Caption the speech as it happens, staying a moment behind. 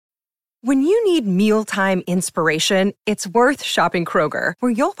When you need mealtime inspiration, it's worth shopping Kroger,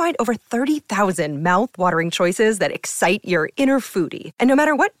 where you'll find over 30,000 mouth-watering choices that excite your inner foodie. And no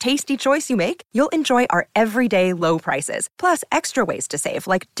matter what tasty choice you make, you'll enjoy our everyday low prices, plus extra ways to save,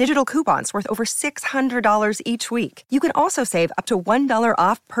 like digital coupons worth over $600 each week. You can also save up to $1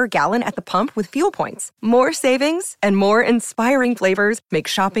 off per gallon at the pump with fuel points. More savings and more inspiring flavors make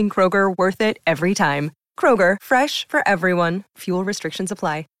shopping Kroger worth it every time. Kroger, fresh for everyone. Fuel restrictions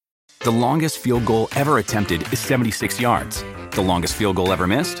apply. The longest field goal ever attempted is 76 yards. The longest field goal ever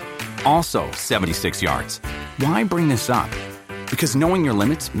missed? Also 76 yards. Why bring this up? Because knowing your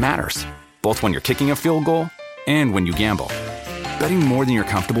limits matters, both when you're kicking a field goal and when you gamble. Betting more than you're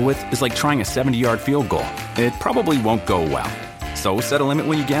comfortable with is like trying a 70-yard field goal. It probably won't go well. So set a limit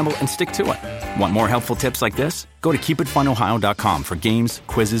when you gamble and stick to it. Want more helpful tips like this? Go to keepitfunohio.com for games,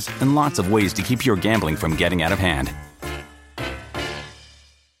 quizzes, and lots of ways to keep your gambling from getting out of hand.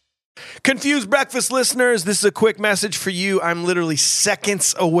 Confused Breakfast listeners, this is a quick message for you. I'm literally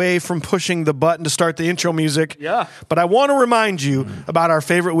seconds away from pushing the button to start the intro music. Yeah. But I want to remind you about our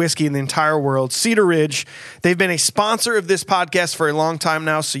favorite whiskey in the entire world, Cedar Ridge. They've been a sponsor of this podcast for a long time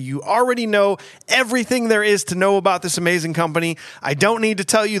now, so you already know everything there is to know about this amazing company. I don't need to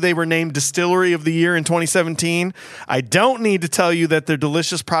tell you they were named Distillery of the Year in 2017. I don't need to tell you that their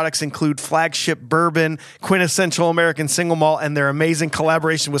delicious products include flagship bourbon, quintessential American single malt, and their amazing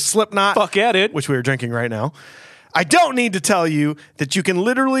collaboration with Slipknot. Fuck at it. Which we are drinking right now. I don't need to tell you that you can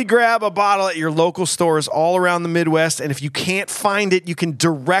literally grab a bottle at your local stores all around the Midwest, and if you can't find it, you can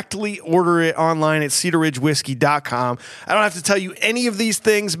directly order it online at cedarridgewhiskey.com. I don't have to tell you any of these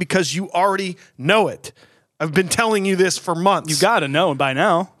things because you already know it. I've been telling you this for months. You got to know by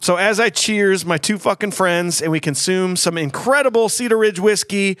now. So as I cheers my two fucking friends and we consume some incredible Cedar Ridge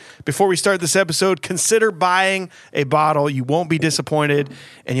whiskey before we start this episode, consider buying a bottle. You won't be disappointed,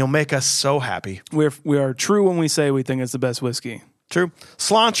 and you'll make us so happy. We are true when we say we think it's the best whiskey. True.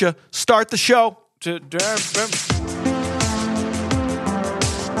 Sláinte, start the show.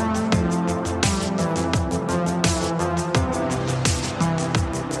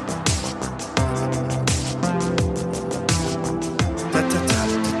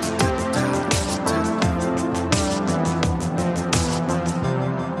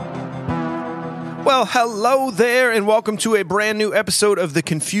 Well, hello there, and welcome to a brand new episode of the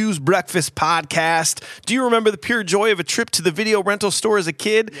Confused Breakfast Podcast. Do you remember the pure joy of a trip to the video rental store as a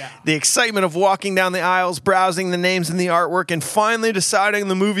kid? Yeah. The excitement of walking down the aisles, browsing the names and the artwork, and finally deciding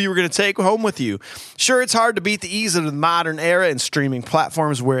the movie you were going to take home with you. Sure, it's hard to beat the ease of the modern era and streaming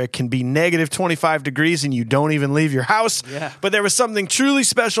platforms where it can be negative 25 degrees and you don't even leave your house. Yeah. But there was something truly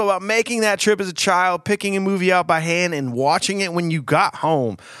special about making that trip as a child, picking a movie out by hand, and watching it when you got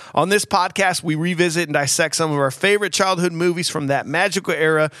home. On this podcast, we revisit and dissect some of our favorite childhood movies from that magical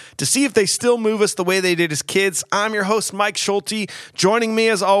era to see if they still move us the way they did as kids. I'm your host, Mike Schulte. Joining me,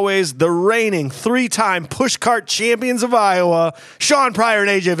 as always, the reigning three-time pushcart champions of Iowa, Sean Pryor and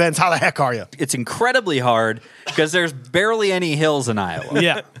AJ Vance. How the heck are you? It's incredibly hard because there's barely any hills in Iowa.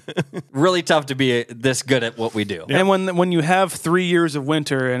 Yeah. Really tough to be this good at what we do. And when you have 3 years of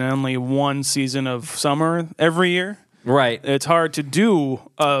winter and only one season of summer every year, right, it's hard to do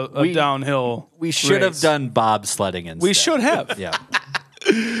a downhill. We should have race. done bobsledding instead. We should have. Yeah.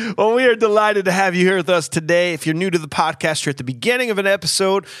 Well, we are delighted to have you here with us today. If you're new to the podcast, you're at the beginning of an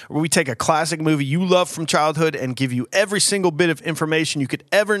episode where we take a classic movie you love from childhood and give you every single bit of information you could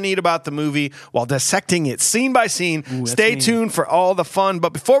ever need about the movie while dissecting it scene by scene. Stay tuned for all the fun.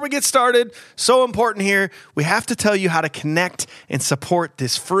 But before we get started, so important here, we have to tell you how to connect and support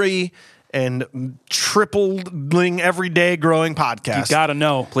this free and tripling every day growing podcast. You got to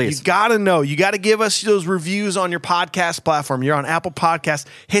know. Please. You got to know. You got to give us those reviews on your podcast platform. You're on Apple Podcasts,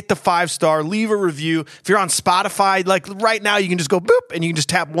 hit the 5-star, leave a review. If you're on Spotify, like right now, you can just go boop and you can just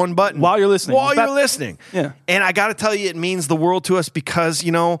tap one button. While you're listening. Yeah. And I got to tell you, it means the world to us because,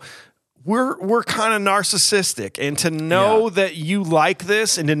 you know, we're kind of narcissistic, and to know that you like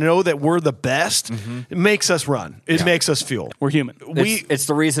this and to know that we're the best, it makes us run. It makes us fuel. We're human. It's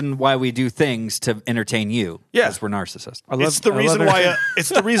the reason why we do things to entertain you. Yeah. Because we're narcissists. It's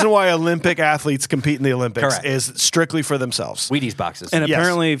the reason why Olympic athletes compete in the Olympics. Correct. Is strictly for themselves. Wheaties boxes. And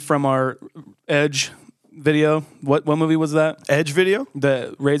apparently from our Edge video, what movie was that? Edge video?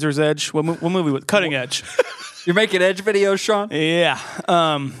 The Razor's Edge. What movie was Cutting Edge? You're making Edge videos, Sean? Yeah.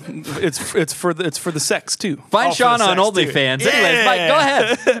 It's for the sex too. Find Sean on OnlyFans. Anyways, Mike, go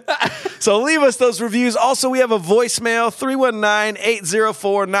ahead. So leave us those reviews. Also, we have a voicemail,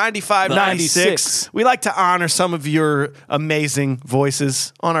 319-804-9596. We like to honor some of your amazing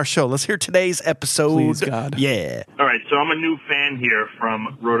voices on our show. Let's hear today's episode. Please, God. Yeah. All right, so I'm a new fan here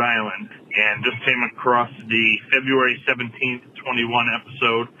from Rhode Island, and just came across the February 17th, 21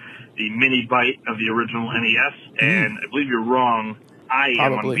 episode, the mini bite of the original NES, and I believe you're wrong. I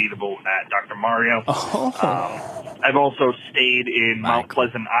am unbeatable at Dr. Mario. I've also stayed in Mount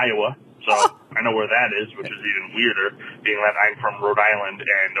Pleasant, Iowa, so I know where that is, which is even weirder, being that I'm from Rhode Island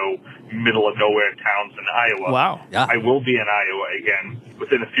and no middle of nowhere towns in Iowa. Wow. Yeah. I will be in Iowa again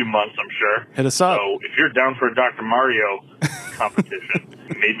within a few months, I'm sure. Hit us up. So if you're down for a Dr. Mario competition,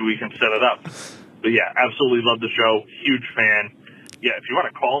 maybe we can set it up. But yeah, absolutely love the show. Huge fan. Yeah, if you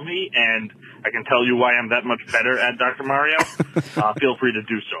want to call me and I can tell you why I'm that much better at Dr. Mario, feel free to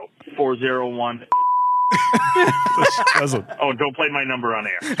do so. 401. Oh, don't play my number on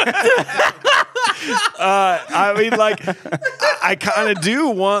air. I mean, like, I kind of do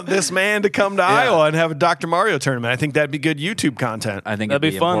want this man to come to Iowa and have a Dr. Mario tournament. I think that'd be good YouTube content. I think That'd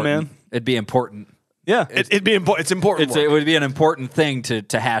it'd be fun, important. man. It'd be important. Yeah. It'd be important. It's important. It would be an important thing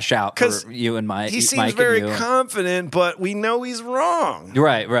to hash out for 'Cause you and Mike. he seems Mike very and you. confident, but we know he's wrong.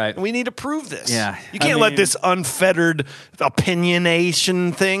 Right. We need to prove this. Yeah. You can't let this unfettered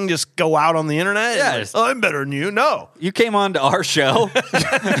opinionation thing just go out on the internet. Yes. Like, oh, I'm better than you. No. You came on to our show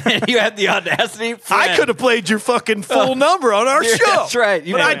and you had the audacity. I could have played your fucking full number on our show. That's right.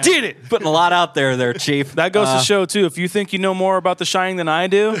 But I did it. Putting a lot out there, Chief. That goes to show, too, if you think you know more about The Shining than I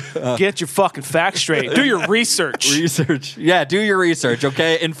do, get your fucking facts straight. Do your research. Yeah, do your research,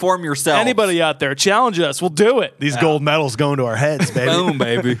 okay? Inform yourself. Anybody out there, challenge us. We'll do it. These gold medals going to our heads, baby. Boom,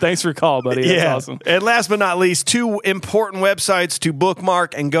 baby. Thanks for your call, buddy. That's awesome. And last but not least, two important websites to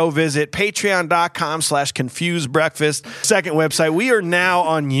bookmark and go visit. Patreon.com/confusedbreakfast. Second website. We are now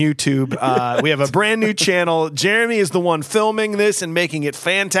on YouTube. We have a brand new channel. Jeremy is the one filming this and making it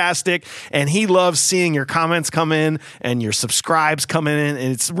fantastic. And he loves seeing your comments come in and your subscribes come in.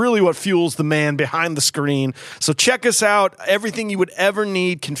 And it's really what fuels the man behind the screen. So check us out. Everything you would ever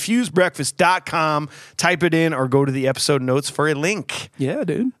need. Confusedbreakfast.com. Type it in or go to the episode notes for a link. Yeah,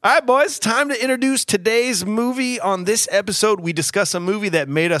 dude. All right, boys, time to introduce today's movie. On this episode, we discuss a movie that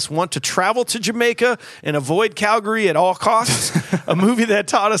made us want to travel to Jamaica and avoid Calgary at all costs. A movie that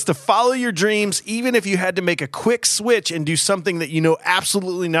taught us to follow your dreams, even if you had to make a quick switch and do something that you know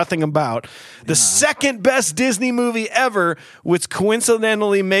absolutely nothing about. The second best Disney movie ever, which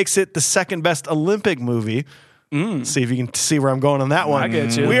coincidentally makes it the second best Olympic movie. See if you can see where I'm going on that one. I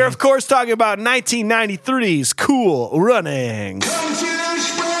get you. We are, of course, talking about 1993's Cool Runnings.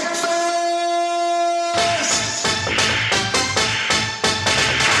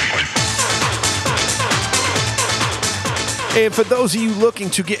 And for those of you looking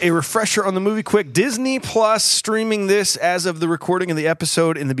to get a refresher on the movie quick, Disney Plus streaming this as of the recording of the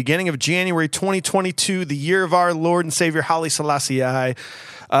episode in the beginning of January 2022, the year of our Lord and Savior Haile Selassie.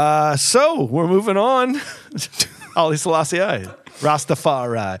 So we're moving on. Haile Selassie.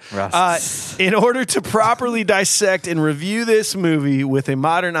 Rastafari. In order to properly dissect and review this movie with a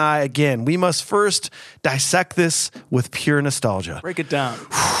modern eye, again, we must first dissect this with pure nostalgia. Break it down.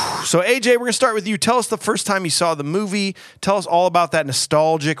 So, AJ, we're going to start with you. Tell us the first time you saw the movie. Tell us all about that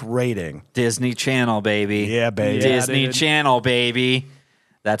nostalgic rating. Disney Channel, baby. Yeah, baby. Disney dude. Channel, baby.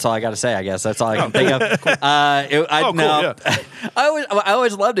 That's all I got to say, I guess. That's all I can think of. Cool. I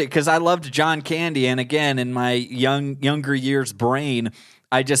always loved it because I loved John Candy. And again, in my younger years brain,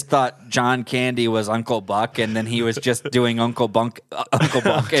 I just thought John Candy was Uncle Buck, and then he was just doing Uncle Buck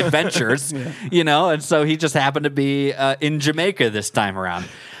adventures, you know. And so he just happened to be in Jamaica this time around.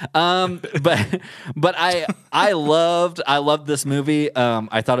 But I loved this movie.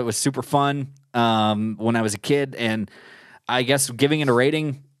 I thought it was super fun when I was a kid, and I guess giving it a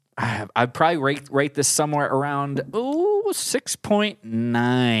rating, I'd probably rate this somewhere around 6.9.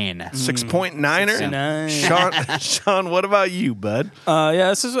 6.9er? Sean, what about you, bud?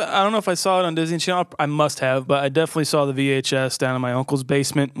 This is. I don't know if I saw it on Disney Channel. I must have, but I definitely saw the VHS down in my uncle's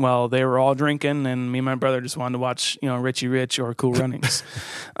basement while they were all drinking, and me and my brother just wanted to watch, Richie Rich or Cool Runnings.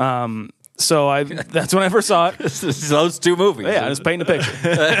 So that's when I first saw it. Those two movies. Yeah, just painting a picture.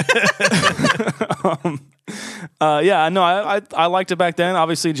 I liked it back then.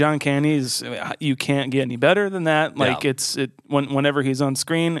 Obviously, John Candy's, you can't get any better than that. Like whenever he's on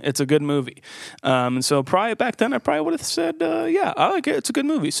screen, it's a good movie. And so probably back then, I probably would have said, I like it. It's a good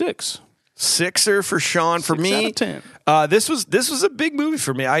movie. 6. Sixer for Sean. For 6 me, out of 10. This was a big movie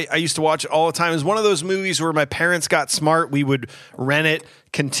for me. I used to watch it all the time. It was one of those movies where my parents got smart. We would rent it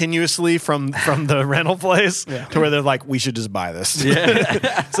continuously from the rental place to where they're like, we should just buy this.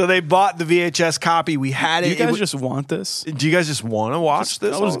 Yeah. So they bought the VHS copy. We had it. Do you guys just want this? Do you guys just want to watch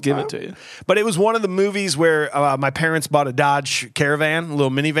this? I'll just give it to you. But it was one of the movies where my parents bought a Dodge Caravan, a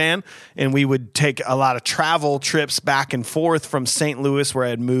little minivan, and we would take a lot of travel trips back and forth from St. Louis, where I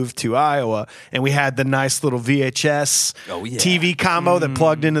had moved to Iowa, and we had the nice little VHS TV combo that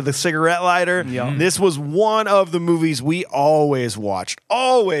plugged into the cigarette lighter. This was one of the movies we always watched.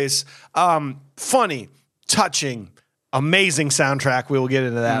 Always funny, touching, amazing soundtrack. We will get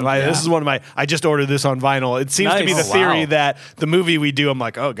into that. This is one of my. I just ordered this on vinyl. It seems to be the theory that the movie we do, I'm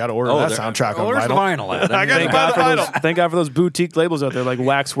like, got to order that soundtrack on vinyl. vinyl. I got to buy the vinyl. Thank God for those boutique labels out there like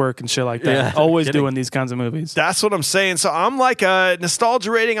Waxwork and shit like that. Yeah. Always doing these kinds of movies. That's what I'm saying. So I'm like a nostalgia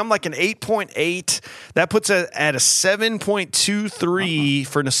rating. I'm like an 8.8. That puts it at a 7.23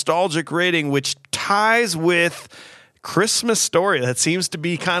 for nostalgic rating, which ties with Christmas Story. That seems to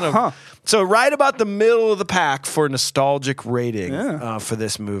be kind of so right about the middle of the pack for nostalgic rating for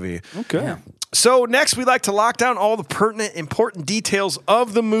this movie. Okay. Yeah. So next, we like to lock down all the pertinent, important details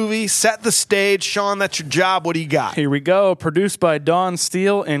of the movie, set the stage. Sean, that's your job. What do you got? Here we go. Produced by Dawn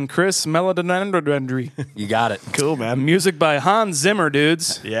Steele and Chris Melodendry. You got it. Cool, man. Music by Hans Zimmer,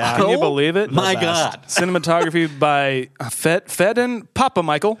 dudes. Yeah. Can you believe it? My God. Cinematography by Fedden Papa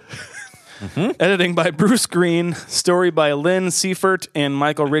Michael. Editing by Bruce Green. Story by Lynn Seifert and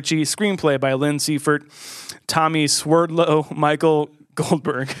Michael Ritchie. Screenplay by Lynn Seifert, Tommy Swerdlow, Michael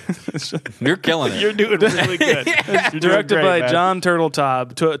Goldberg. You're killing it. You're doing really good. You're Directed doing great, by man. John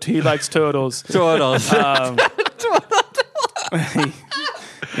Turteltaub. He likes totals. Totals.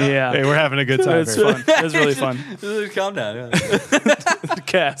 Yeah. Hey, we're having a good time. It's here. fun. It's really fun. Calm down.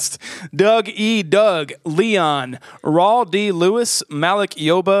 Cast: Doug E. Doug, Leon, Raul D. Lewis, Malik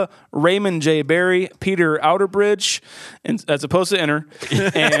Yoba, Raymond J. Barry, Peter Outerbridge, and as opposed to Enter,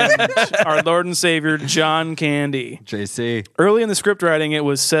 and our Lord and Savior John Candy. JC. Early in the script writing, it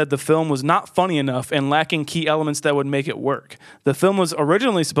was said the film was not funny enough and lacking key elements that would make it work. The film was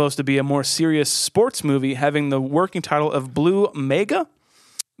originally supposed to be a more serious sports movie, having the working title of Blue Mega.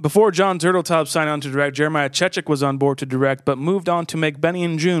 Before John Turteltaub signed on to direct, Jeremiah Chechik was on board to direct, but moved on to make Benny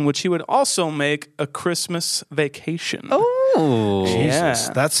and June, which he would also make A Christmas Vacation. Oh, Jesus.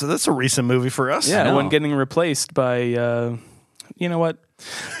 Yeah. That's a recent movie for us. Yeah, when getting replaced by, you know what?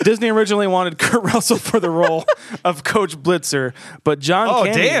 Disney originally wanted Kurt Russell for the role of Coach Blitzer, but John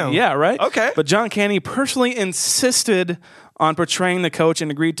Candy... damn. Yeah, right? Okay. But John Candy personally insisted on portraying the coach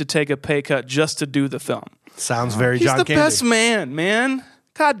and agreed to take a pay cut just to do the film. Sounds very He's John the Candy. best man.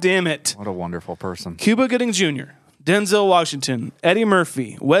 God damn it. what a wonderful person. Cuba Gooding Jr., Denzel Washington, Eddie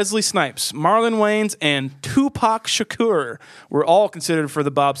Murphy, Wesley Snipes, Marlon Wayans, and Tupac Shakur were all considered for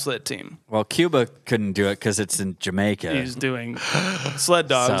the bobsled team. Well, Cuba couldn't do it because it's in Jamaica. He's doing sled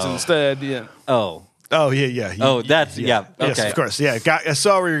dogs So- instead. Yeah. Oh, Oh, yeah. that's okay. Yes, of course. Yeah, I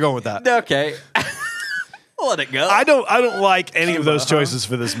saw where you're going with that. Okay. Let it go. I don't like any of those choices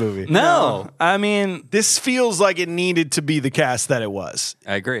for this movie. no, I mean, This feels like it needed to be the cast that it was.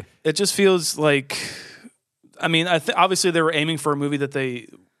 I agree. it just feels like, I mean, obviously they were aiming for a movie that they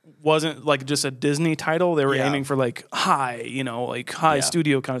wasn't like just a Disney title. They were aiming for like high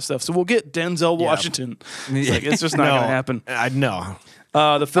studio kind of stuff. So we'll get Denzel Washington. It's just not going to happen. I know.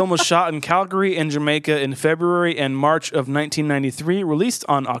 The film was shot in Calgary and Jamaica in February and March of 1993. Released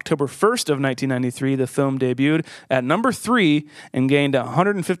on October 1st of 1993, the film debuted at number 3 and gained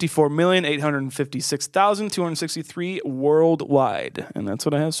 154,856,263 worldwide. And that's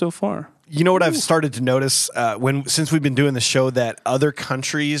what I have so far. You know what I've started to notice since we've been doing the show, that other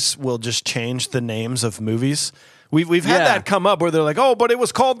countries will just change the names of movies. We've had that come up where they're like, oh, but it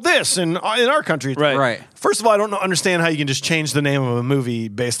was called this in our country. Right. First of all, I don't understand how you can just change the name of a movie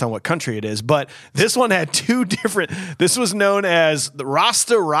based on what country it is. But this one had two different. This was known as the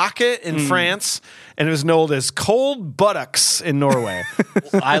Rasta Rocket in France, and it was known as Cold Buttocks in Norway.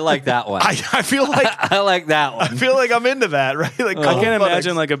 I like that one. I feel like I like that one. I feel like I'm into that, right? Like I Cold can't Buttocks.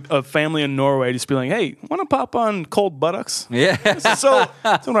 imagine like a family in Norway just be like, hey, want to pop on Cold Buttocks? Yeah. So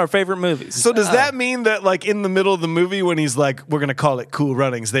It's one of our favorite movies. So does that mean that, like, in the middle of the movie when he's like, we're going to call it Cool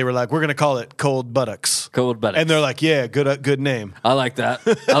Runnings, they were like, we're going to call it Cold Buttocks. Cold Buttocks. And they're like, yeah, good name. I like that.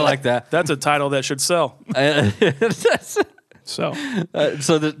 I like that. That's a title that should sell. So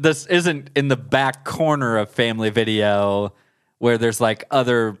So this isn't in the back corner of Family Video where there's like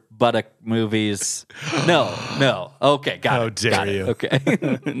other buttock movies. No. Okay, got How it. dare Got it. you.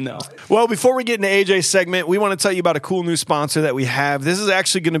 Okay. No. Well, before we get into AJ's segment, we want to tell you about a cool new sponsor that we have. This is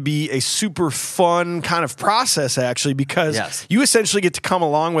actually going to be a super fun kind of process, actually, because you essentially get to come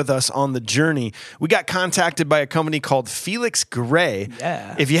along with us on the journey. We got contacted by a company called Felix Gray.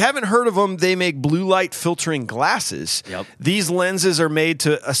 Yeah. If you haven't heard of them, they make blue light filtering glasses. Yep. These lenses are made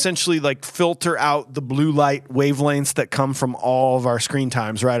to essentially like filter out the blue light wavelengths that come from all of our screen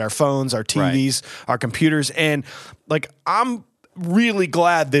times, right? Our phones, our TVs, our computers. And like, I'm really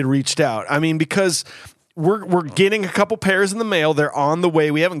glad they reached out. I mean, because we're getting a couple pairs in the mail. They're on the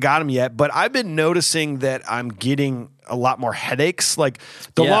way. We haven't got them yet, but I've been noticing that I'm getting a lot more headaches. Like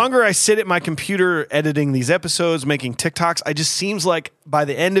the longer I sit at my computer editing these episodes, making TikToks, I just seems like by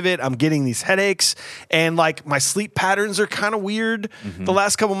the end of it, I'm getting these headaches, and like my sleep patterns are kind of weird the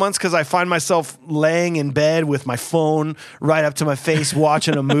last couple months because I find myself laying in bed with my phone right up to my face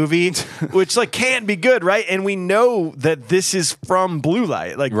watching a movie, which like can't be good, right? And we know that this is from blue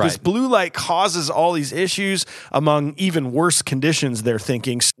light. Like this blue light causes all these issues among even worse conditions, they're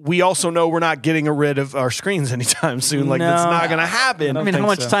thinking. We also know we're not getting rid of our screens anytime soon. Like that's not going to happen. I mean, how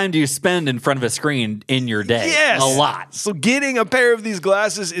much time do you spend in front of a screen in your day? Yes. A lot. So getting a pair of these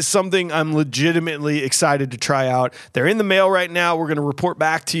glasses is something I'm legitimately excited to try out. They're in the mail right now. We're going to report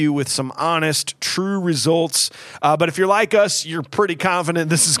back to you with some honest, true results. But if you're like us, you're pretty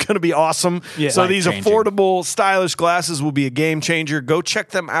confident this is going to be awesome. Yeah. So these affordable, stylish glasses will be a game changer. Go check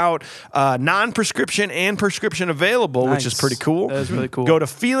them out. Non-prescription and prescription available, which is pretty cool. That is really cool. Go to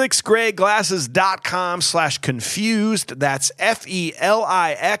felixgrayglasses.com/confused. That's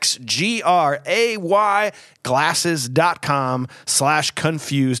FELIXGRAY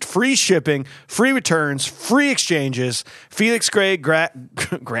glasses.com/confused. Free shipping, free returns, free exchanges. Felix Gray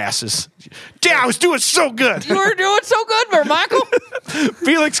glasses. Damn, I was doing so good. You were doing so good, Michael.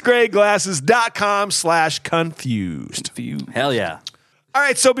 felixgrayglasses.com/confused. Hell yeah. All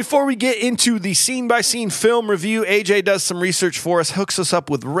right, so before we get into the scene-by-scene film review, AJ does some research for us, hooks us up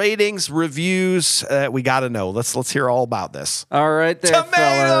with ratings, reviews. We got to know. Let's hear all about this. All right there, Tomato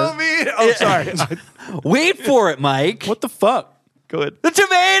fellas. meat. Oh, sorry. Wait for it, Mike. What the fuck? Go ahead. The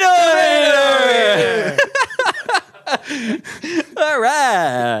tomato! All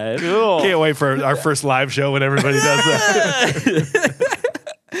right. Cool. Can't wait for our first live show when everybody does that.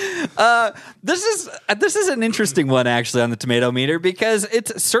 This is an interesting one, actually, on the tomato meter because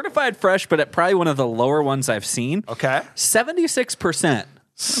it's certified fresh, but at probably one of the lower ones I've seen. Okay. 76%.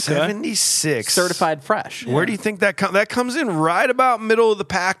 76. Certified fresh. Where do you think that that comes in? Right about middle of the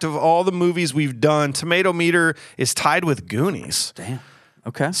pack of all the movies we've done. Tomato meter is tied with Goonies. Damn.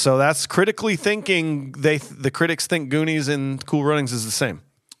 Okay. So that's critically thinking. The critics think Goonies and Cool Runnings is the same.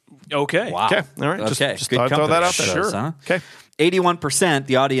 Okay. Wow. Okay. All right. Okay. Just Good thought I'd throw that out there. Sure. Huh? Okay. 81%,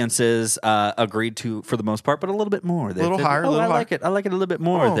 the audiences agreed to for the most part, but a little bit more. A little higher. I like it. I like it a little bit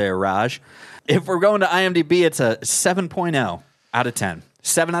more there, Raj. If we're going to IMDb, it's a 7.0 out of 10.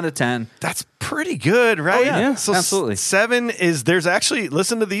 7 out of 10. That's pretty good, right? Yeah, so absolutely. 7 is, there's actually,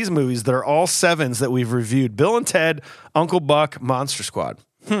 listen to these movies. They're all 7s that we've reviewed. Bill and Ted, Uncle Buck, Monster Squad.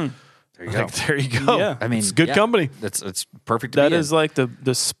 There you go. There you go. Yeah. I mean, it's good company. It's perfect. That is like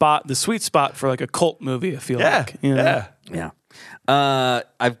the sweet spot for like a cult movie, I feel like. You know? Yeah.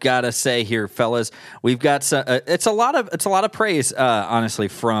 I've got to say here, fellas, we've got it's a lot of praise, honestly,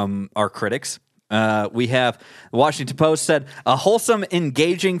 from our critics. We have the Washington Post said a wholesome,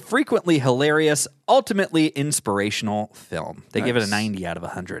 engaging, frequently hilarious, ultimately inspirational film. They give it a 90 out of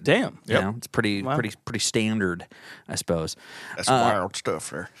 100. Damn. You know, it's pretty standard, I suppose. That's wild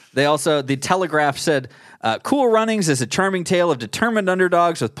stuff there. The Telegraph said, Cool Runnings is a charming tale of determined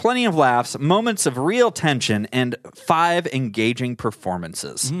underdogs with plenty of laughs, moments of real tension, and 5 engaging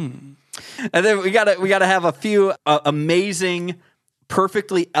performances. And then we gotta have a few amazing,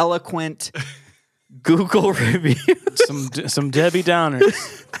 perfectly eloquent Google reviews. Some Debbie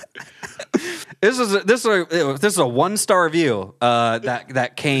Downers. This is a 1-star review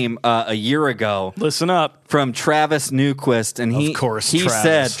that came a year ago. Listen up. From Travis Newquist, and he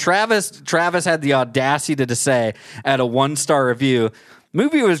said Travis had the audacity to say at a 1-star review,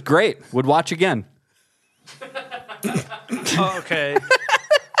 movie was great, would watch again. Okay.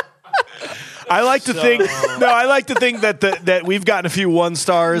 I like to think that that we've gotten a few 1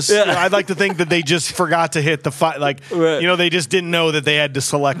 stars. Yeah. You know, I'd like to think that they just forgot to hit the they just didn't know that they had to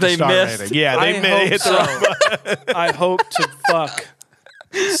select the star missed. rating. Yeah, they hit the wrong button. I hope to fuck.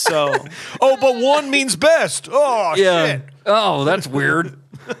 So. Oh, but 1 means best. Oh, Yeah. shit. Oh, that's weird.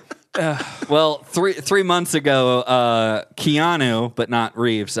 Well, three months ago, Keanu, but not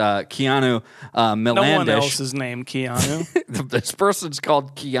Reeves, Keanu Millandish. No one else is named Keanu. This person's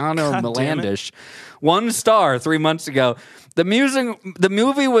called Keanu God Millandish. 1 star 3 months ago. The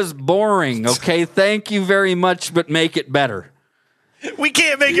movie was boring. Okay, thank you very much, but make it better. We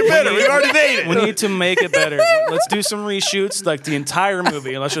can't make it better. We already made it. We need to make it better. Let's do some reshoots, like the entire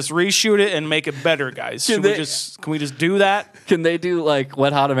movie. Let's just reshoot it and make it better, guys. Can we just do that? Can they do like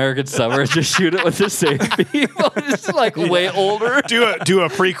Wet Hot American Summer? Just shoot it with the same people, just like way older. Do a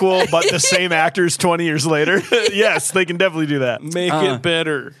prequel, but the same actors 20 years later. Yes, they can definitely do that. Make it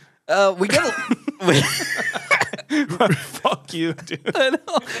better. We get Fuck you, dude.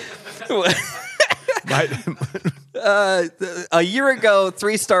 A year ago,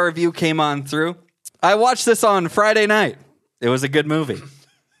 3-star review came on through. I watched this on Friday night. It was a good movie.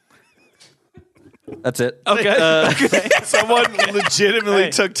 That's it. Okay. Someone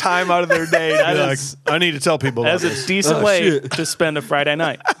legitimately took time out of their day to be like, I need to tell people about That's a decent way to spend a Friday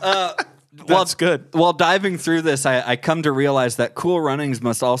night. That's good. While diving through this, I come to realize that Cool Runnings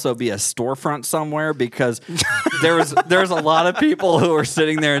must also be a storefront somewhere, because there's a lot of people who are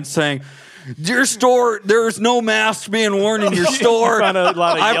sitting there and saying, your store, there's no masks being worn in your store. Found a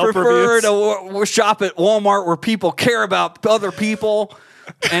lot of I Yelp prefer reviews. to shop at Walmart where people care about other people.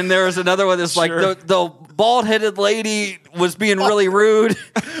 And there's another one that's like the bald-headed lady was being really rude.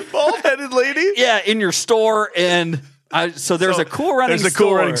 Bald-headed lady? Yeah, in your store. And so there's a Cool Running store. There's a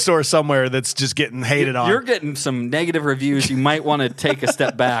Cool Running store somewhere that's just getting hated on. You're getting some negative reviews. You might want to take a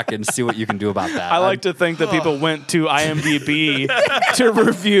step back and see what you can do about that. I like to think that people went to IMDb to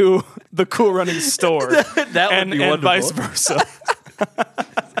review the Cool Running store. That would be wonderful. And vice versa.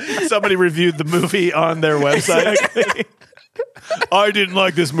 Somebody reviewed the movie on their website. I didn't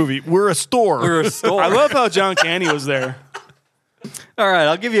like this movie. We're a store. I love how John Candy was there. All right,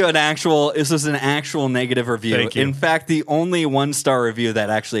 I'll give you this is an actual negative review. Thank you. In fact, the only 1-star review that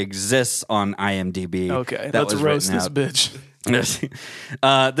actually exists on IMDb. Okay, that let's was roast written this out.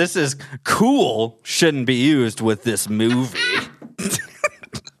 bitch. This is cool shouldn't be used with this movie.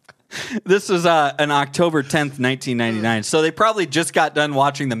 This was on October 10th, 1999. So they probably just got done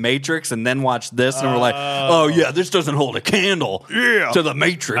watching The Matrix and then watched this and were like, oh, yeah, this doesn't hold a candle to The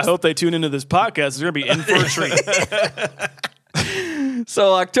Matrix. I hope they tune into this podcast. They're going to be in for a treat.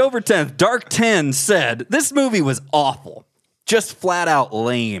 So October 10th, Dark 10 said, this movie was awful. Just flat out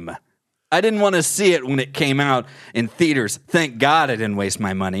lame. I didn't want to see it when it came out in theaters. Thank God I didn't waste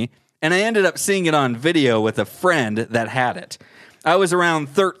my money. And I ended up seeing it on video with a friend that had it. I was around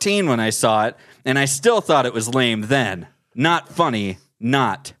 13 when I saw it, and I still thought it was lame then. Not funny,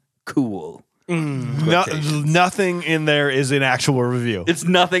 not cool. Nothing in there is an actual review. It's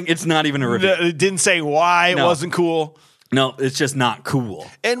nothing. It's not even a review. It didn't say why it wasn't cool. No, it's just not cool.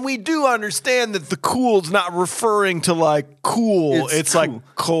 And we do understand that the cool's not referring to like cool. It's cool.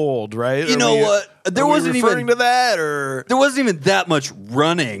 like cold, right? You know what? There wasn't referring to that, or there wasn't even that much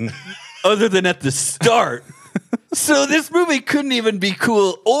running, other than at the start. So this movie couldn't even be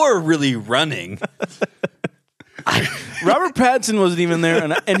cool or really running. Robert Pattinson wasn't even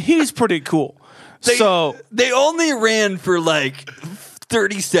there, and he's pretty cool. They only ran for like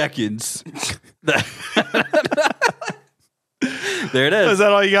 30 seconds. There it is. Is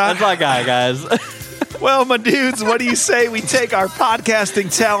that all you got? That's my guy, guys. Well, my dudes, what do you say we take our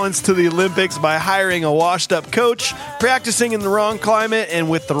podcasting talents to the Olympics by hiring a washed-up coach, practicing in the wrong climate and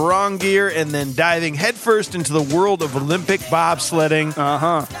with the wrong gear, and then diving headfirst into the world of Olympic bobsledding?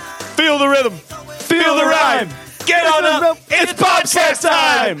 Feel the rhythm. Feel the rhyme. Get on up. It's podcast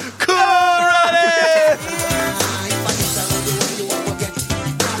time. Cool Running.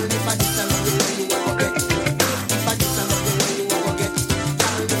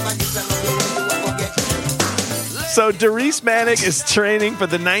 So Darius Manick is training for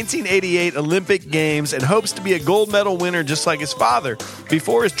the 1988 Olympic Games and hopes to be a gold medal winner just like his father.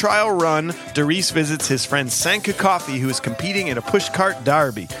 Before his trial run, Darius visits his friend Sanka Coffey, who is competing in a pushcart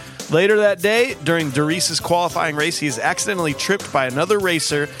derby. Later that day, during Darius' qualifying race, he is accidentally tripped by another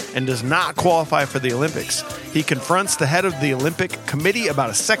racer and does not qualify for the Olympics. He confronts the head of the Olympic Committee about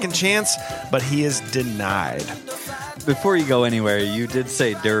a second chance, but he is denied. Before you go anywhere, you did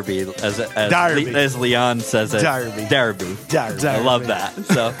say derby as Leon says it. Derby. I love that.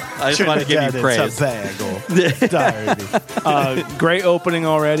 So I just want to give you praise. Derby. Great opening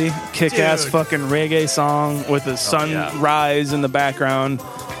already. Kick-ass fucking reggae song with the sunrise in the background.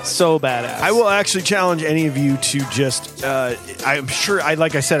 So badass. I will actually challenge any of you to just. I'm sure.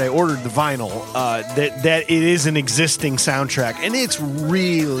 Like I said, I ordered the vinyl. That it is an existing soundtrack, and it's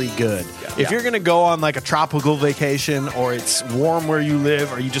really good. If you're gonna go on like a tropical vacation, or it's warm where you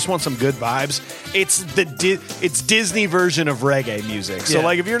live, or you just want some good vibes, it's it's Disney version of reggae music. So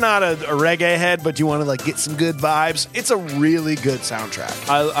like, if you're not a reggae head, but you want to like get some good vibes, it's a really good soundtrack.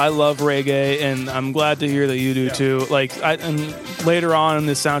 I love reggae, and I'm glad to hear that you do too. Like, and later on in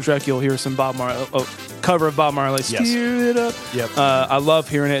this soundtrack, you'll hear some Bob Marley cover of Bob Marley. Steer it up. Yep. I love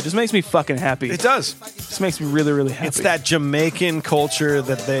hearing it. It just makes me fucking happy. It does. It just makes me really, really happy. It's that Jamaican culture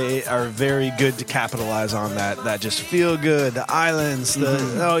that they are very good to capitalize on. That just feel good. The islands. The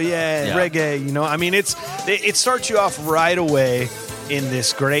reggae. You know, I mean, it starts you off right away in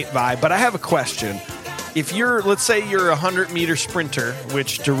this great vibe. But I have a question. If let's say you're a 100-meter sprinter,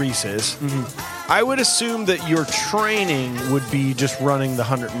 which Darice is, I would assume that your training would be just running the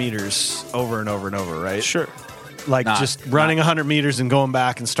 100 meters over and over and over, right? Sure. Like just running 100 meters and going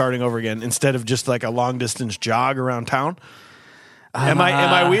back and starting over again instead of just like a long-distance jog around town? Am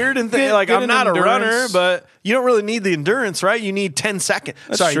I weird in thinking, like, I'm not a runner, but you don't really need the endurance, right? You need 10 seconds.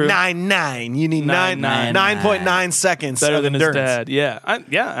 That's true. 9.9. You need 9.9 seconds better of than endurance. his dad. Yeah.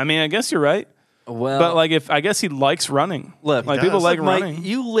 I mean, I guess you're right. Well, but like, I guess he likes running. Look, like people like Mike, running.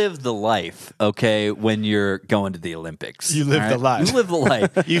 you live the life, okay? When you're going to the Olympics, You live the life. You live the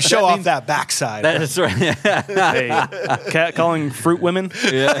life. You show off that backside. That is right. Hey, catcalling fruit women.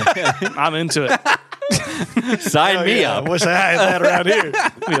 I'm into it. Sign me I up. wish I had that around here.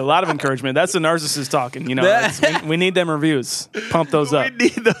 Be a lot of encouragement. That's the narcissist talking. You know, we need them reviews. Pump those up. We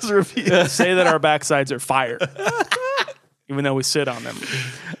need those reviews. Say that our backsides are fire, even though we sit on them.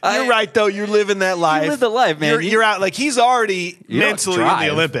 You're right, though. You're living that life. You live the life, man. You're out. Like, he's already mentally in drive.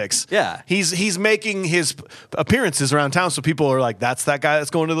 the Olympics. Yeah. He's making his appearances around town, so people are like, that's that guy that's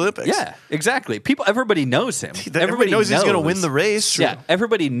going to the Olympics. Yeah, exactly. Everybody knows him. Everybody knows he's going to win the race. Yeah,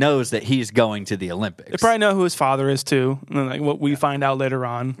 everybody knows that he's going to the Olympics. They probably know who his father is too, and like what we find out later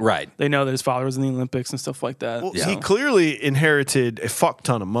on. Right. They know that his father was in the Olympics and stuff like that. Well, he clearly inherited a fuck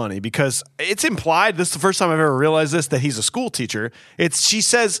ton of money because it's implied, this is the first time I've ever realized this, that he's a school teacher. She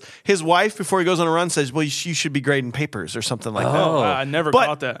says his wife, before he goes on a run, says, well, you should be grading papers or something like that. Oh, wow, I never But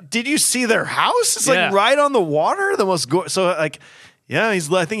caught that. did you see their house? It's like right on the water. The most so like, yeah, I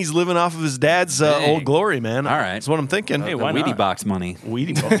think he's living off of his dad's old glory, man. All right. That's what I'm thinking. Hey, the why Wheatie not? box money.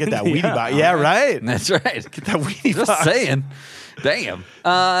 Wheatie box. Get that Wheatie box. Yeah, right. That's right. Get that Wheatie Just box. saying. Damn.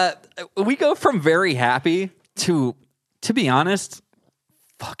 We go from very happy to be honest,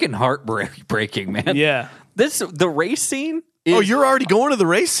 fucking heartbreaking, man. Yeah. The race scene. Oh, you're already going to the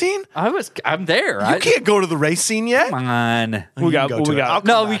race scene? I'm there. You can't go to the race scene yet. Come on. You can go to it. I'll come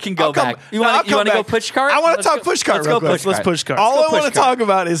No, back. we can go I'll come- back. You No, want I'll to come go back. push cart? I want to Let's talk go- push cart Let's real go quick. push cart. Let's push cart. All Let's I go want to push cart. talk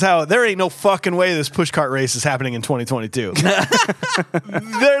about is how there ain't no fucking way this push cart race is happening in 2022.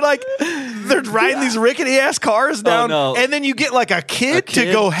 They're riding these rickety ass cars down, no. and then you get like a kid to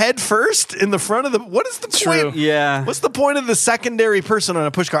kid? go head first in the front of the. What is the point? Yeah. What's the point of the secondary person on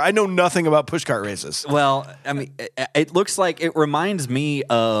a push cart? I know nothing about push cart races. Well, I mean, it looks like it reminds me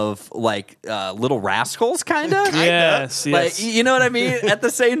of like Little Rascals, kind of. Yes. Like, you know what I mean? At the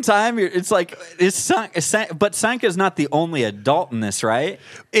same time, it's like but Sanka's not the only adult in this, right?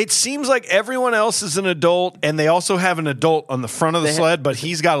 It seems like everyone else is an adult, and they also have an adult on the front of the sled, but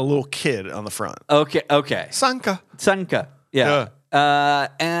he's got a little kid on the front. Okay. Sanka. Yeah.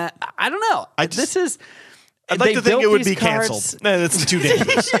 And I don't know. I'd like they to think built it would these be carts- canceled. No, that's too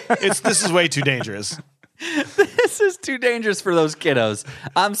dangerous. This is way too dangerous. This is too dangerous for those kiddos.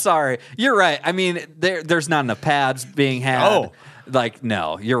 I'm sorry. You're right. I mean, there's not enough pads being had. Oh. Like,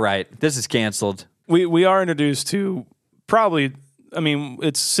 no, you're right. This is canceled. We are introduced to probably, I mean,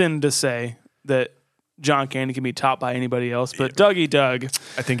 it's sin to say that John Candy can be topped by anybody else, but Dougie Doug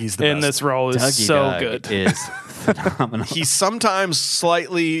I think he's the in best. this role is Dougie so Doug good. is phenomenal. He's sometimes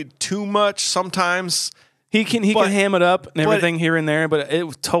slightly too much. Sometimes He can ham it up and everything here and there, but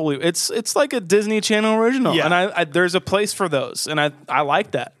it's like a Disney Channel original, Yeah. and I there's a place for those, and I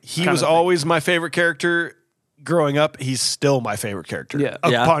like that. he kind was of thing. always my favorite character growing up. He's still my favorite character. Yeah.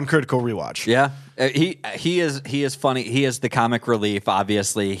 Upon critical rewatch. Yeah, he is funny. He is the comic relief.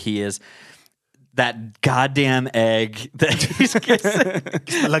 Obviously, he is that goddamn egg that he's kissing.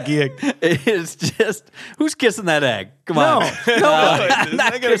 Lucky egg. It is just who's kissing that egg? Come on, Isn't that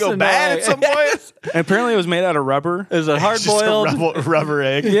gonna go kissing bad no at some egg. point? And apparently it was made out of rubber. Is it hard It's just a boiled? rubber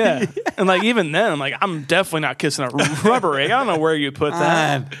egg. Yeah, and like even then, I'm like, I'm definitely not kissing a rubber egg. I don't know where you put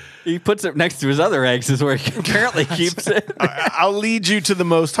that. He puts it next to his other eggs, is where he apparently keeps it. I'll lead you to the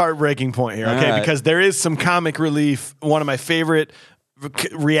most heartbreaking point here, okay? All right. Because there is some comic relief. One of my favorite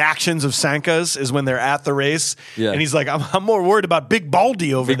reactions of Sanka's is when they're at the race, Yeah. and he's like, "I'm more worried about Big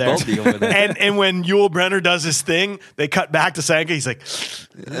Baldy over there." And when Yul Brynner does his thing, they cut back to Sanka. He's like,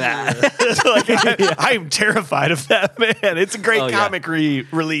 I am terrified of that man. It's a great comic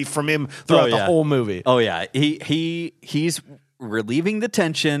relief from him throughout the whole movie. Oh yeah, he's relieving the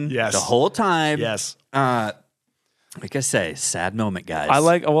tension the whole time. Yes. Like I say, sad moment, guys. I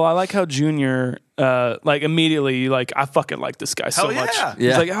like how Junior, immediately, I fucking like this guy so much. Yeah.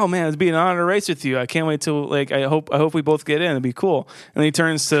 He's like, oh man, it'd be an honor to race with you. I can't wait till I hope we both get in. It'd be cool. And he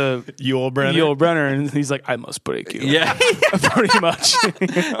turns to Yul Brynner, and he's like, I must break you. Yeah, pretty much.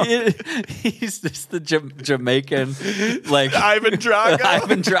 He's just the Jamaican, Ivan Drago.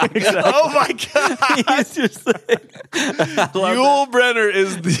 Ivan Drago. Oh my god! He's just like, Yul Brynner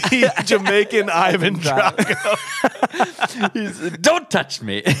is the Jamaican Ivan Drago. Don't touch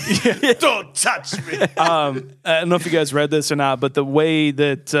me. Don't touch me. I don't know if you guys read this or not, but the way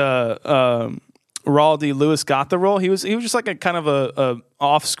that Raul D. Lewis got the role, he was just like a kind of a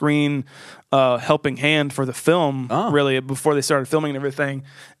off-screen helping hand for the film, really, before they started filming and everything.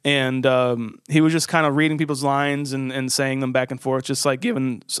 And he was just kind of reading people's lines and saying them back and forth, just like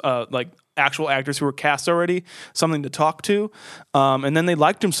giving actual actors who were cast already something to talk to. And then they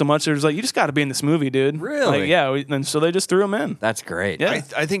liked him so much, they was like, you just got to be in this movie, dude. Really? And so they just threw him in. That's great. Yeah.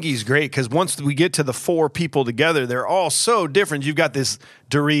 I think he's great because once we get to the four people together, they're all so different. You've got this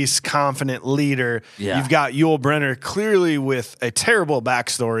Darius, confident leader. Yeah. You've got Yul Brynner, clearly with a terrible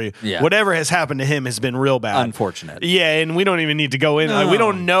backstory. Yeah. Whatever has happened to him has been real bad. Unfortunate. Yeah, and we don't even need to go in. No. We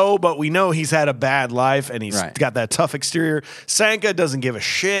don't know, but we know he's had a bad life and he's Right. got that tough exterior. Sanka doesn't give a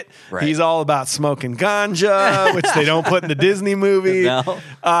shit. Right. He's all about smoking ganja, which they don't put in the Disney movie. No.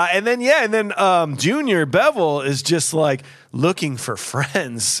 And then Junior Bevel is just like looking for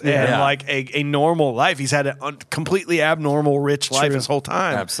friends and like a normal life. He's had a completely abnormal rich life his whole time.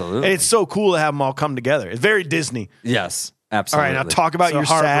 Absolutely. And it's so cool to have them all come together. It's very Disney. Yes, All absolutely. right, now talk about So your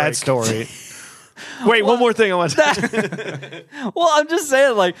sad heartbreak. story. Wait, one more thing I want to Well, I'm just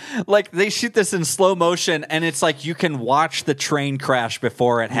saying, like they shoot this in slow motion, and it's like you can watch the train crash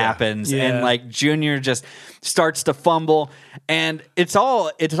before it happens, Yeah. and like Junior just starts to fumble, and it's all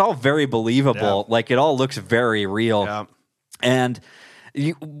very believable. Yeah. Like it all looks very real, Yeah. and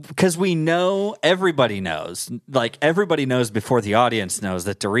because we know, everybody knows before the audience knows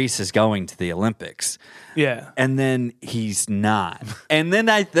that Darius is going to the Olympics. Yeah. And then he's not. And then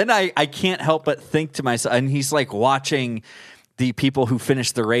I can't help but think to myself, and he's like watching the people who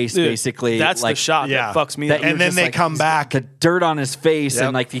finished the race, Dude, basically. that's like, the shot yeah. that fucks me that up. you're And then just they like, come he's back. got the dirt on his face, Yep.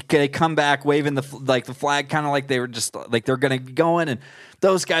 and like they come back waving the flag, kind of like they were just like they're gonna be going, and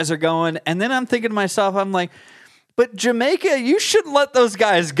those guys are going. And then I'm thinking to myself, I'm like, but Jamaica, you shouldn't let those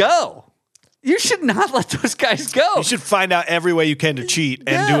guys go. You should not let those guys go. You should find out every way you can to cheat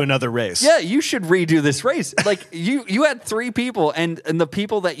and Yeah. do another race. Yeah, you should redo this race. Like you had three people, and the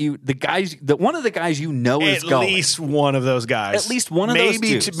people that one of the guys you know is At going. least one of those guys. At least one of those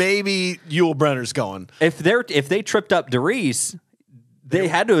dudes. Maybe Yul Brynner's going. If they tripped up Darius, they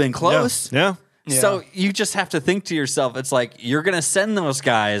had to have been close. Yeah. So you just have to think to yourself, it's like you're going to send those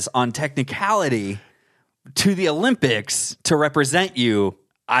guys on technicality to the Olympics to represent you.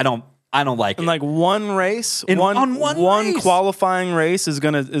 I don't like And it. like one race, On one one race. qualifying race is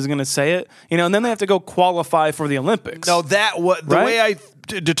gonna say it, and then they have to go qualify for the Olympics. No, the Right? way I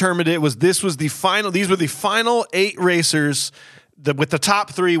determined it was these were the final 8 racers. With the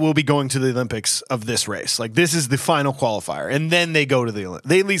top 3 will be going to the Olympics of this race. Like this is the final qualifier, and then they go to the Olympics.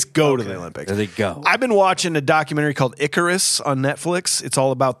 They at least go to the Olympics. There they go. I've been watching a documentary called Icarus on Netflix. It's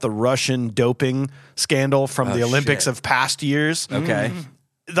all about the Russian doping scandal from the Olympics shit. of past years. Okay.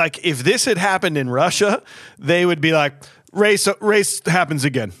 Like if this had happened in Russia, they would be like, race happens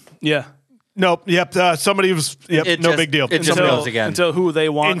again. yeah, Nope. Yep. Somebody was. Yep. It no just- big deal. it just Somebody goes again. until who they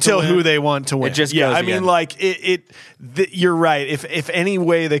want until to who win. they want to win. It just yeah, goes I mean, again. like you're right. If any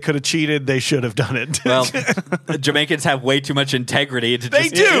way they could have cheated, they should have done it. Well, Jamaicans have way too much integrity to they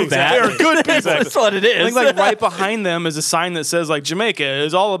just do. that. They're good people. That's what it is. I think like right behind them is a sign that says like Jamaica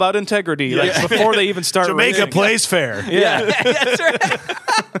is all about integrity. Like before they even start Jamaica racing. plays fair. Yeah, that's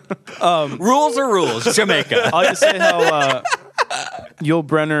right. Rules are rules. Jamaica. I like to say how Yul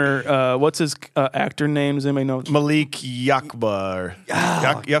Brynner, what's his actor name? Does anybody know? Malik Yakoba.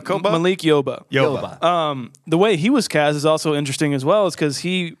 Yakoba. Malik Yoba. Yoba. The way he was cast is also interesting as well, is because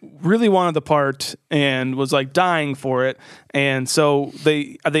he really wanted the part and was like dying for it, and so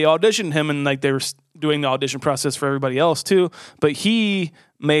they auditioned him, and like they were doing the audition process for everybody else too. But he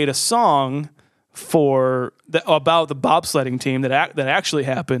made a song about the bobsledding team that actually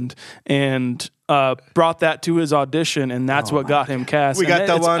happened, and brought that to his audition, and that's what got him cast. We got and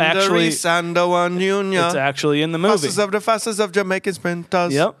the it's one actually, Doris and the one Junior. It's actually in the movie. Fastest of Jamaican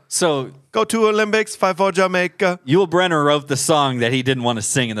sprinters. Yep. So Go to Olympics, fight for Jamaica. Yul Brynner wrote the song that he didn't want to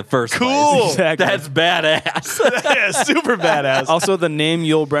sing in the first place. Cool. Exactly. That's badass. Yeah, super badass. Also, the name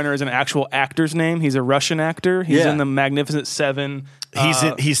Yul Brynner is an actual actor's name. He's a Russian actor. He's Yeah. in the Magnificent Seven.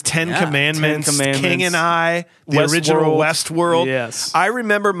 He's Ten Commandments, 10 Commandments, King and I, the Westworld. original Westworld. Yes. I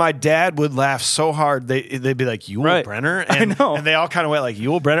remember my dad would laugh so hard they'd be like Yul Right. Brynner, I and, know. and they all kind of went like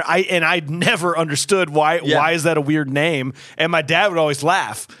Yul Brynner. I never understood why is that a weird name, and my dad would always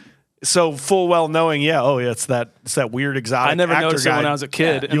laugh. So full well knowing, it's that weird exotic. I never actor noticed it guy. when I was a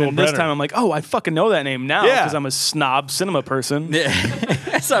kid. And Yul then this Brynner. time I'm like, oh, I fucking know that name now Yeah. because I'm a snob cinema person.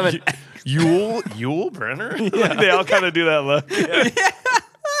 So, Yul Brynner. Like, they all kind of do that look.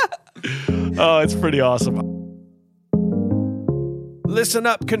 Oh, it's pretty awesome. Listen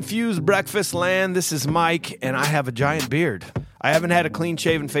up, confused breakfast land. This is Mike, and I have a giant beard. I haven't had a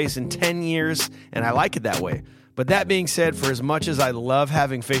clean-shaven face in 10 years, and I like it that way. But that being said, for as much as I love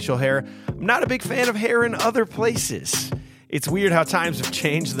having facial hair, I'm not a big fan of hair in other places. It's weird how times have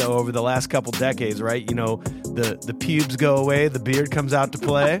changed, though, over the last couple decades, right? You know, the pubes go away, the beard comes out to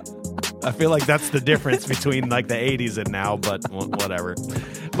play. I feel like that's the difference between like the 80s and now, but whatever.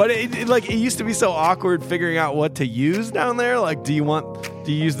 But it used to be so awkward figuring out what to use down there. Like, do you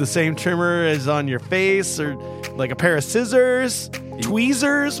use the same trimmer as on your face, or like a pair of scissors,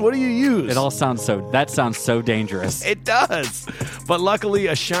 tweezers? What do you use? that sounds so dangerous. It does. But luckily,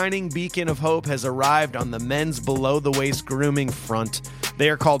 a shining beacon of hope has arrived on the men's below-the-waist grooming front. They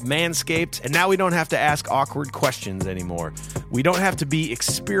are called Manscaped, and now we don't have to ask awkward questions anymore. We don't have to be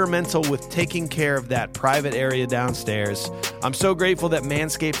experimental with taking care of that private area downstairs. I'm so grateful that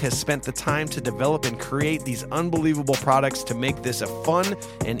Manscaped has spent the time to develop and create these unbelievable products to make this a fun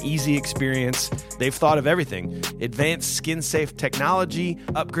and easy experience. They've thought of everything. Advanced skin-safe technology,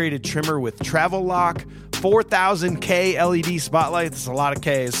 upgraded trimmer with travel lock, 4,000K LED spotlight. That's a lot of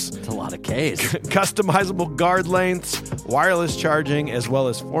Ks. It's a lot of Ks. Customizable guard lengths, wireless charging, as well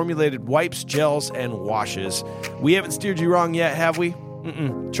as formulated wipes, gels, and washes. We haven't steered you wrong yet, have we?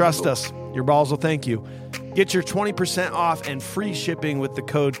 Trust us. Your balls will thank you. Get your 20% off and free shipping with the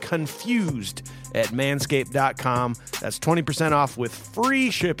code CONFUSED at manscaped.com. That's 20% off with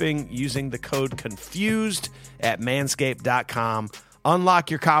free shipping using the code CONFUSED at manscaped.com. Unlock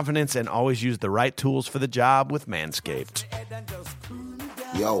your confidence and always use the right tools for the job with Manscaped.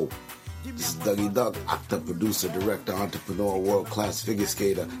 Yo, this is Dougie Doug, actor, producer, director, entrepreneur, world-class figure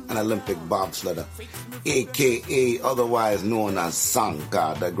skater, and Olympic bobsledder, a.k.a. otherwise known as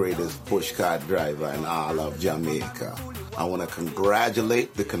Sanka, the greatest pushcart driver in all of Jamaica. I want to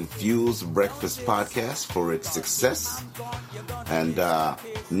congratulate the Confused Breakfast Podcast for its success, and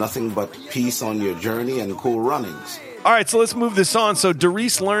nothing but peace on your journey and cool runnings. All right, so let's move this on. So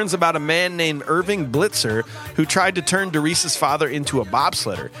Doris learns about a man named Irving Blitzer who tried to turn Doris's father into a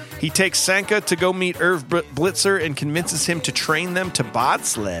bobsledder. He takes Sanka to go meet Irv Blitzer and convinces him to train them to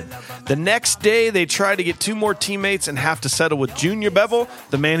bobsled. The next day, they try to get two more teammates and have to settle with Junior Bevel,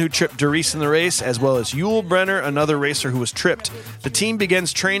 the man who tripped Doris in the race, as well as Yul Brynner, another racer who was tripped. The team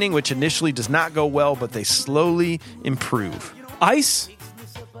begins training, which initially does not go well, but they slowly improve. Ice.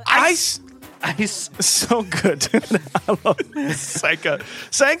 Ice. So good. I love Sanka.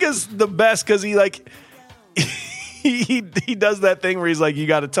 Sanka's the best because he does that thing where he's like, you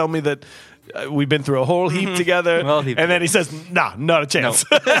got to tell me that we've been through a whole heap together. And then he says, nah, not a chance.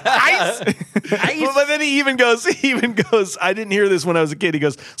 No. Ice. But then he even goes, I didn't hear this when I was a kid. He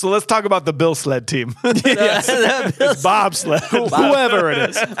goes, so let's talk about the Bill sled team. Yes. It's bobsled. Whoever it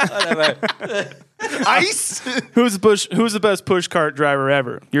is. Ice? Who's the best push cart driver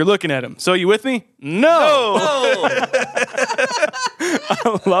ever? You're looking at him. So you with me? No.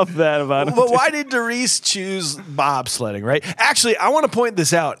 I love that about him. But why did Doris choose bobsledding, right? Actually, I want to point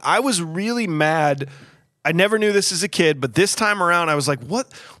this out. I was really mad. I never knew this as a kid, but this time around I was like, what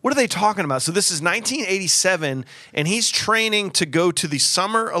are they talking about? So this is 1987, and he's training to go to the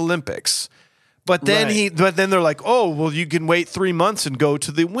Summer Olympics. But then they're like, oh, well, you can wait 3 months and go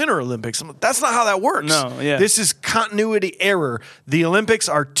to the Winter Olympics. I'm like, that's not how that works. No, yeah. This is continuity error. The Olympics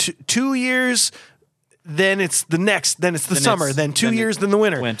are 2 years, then it's the summer, then 2 years, then the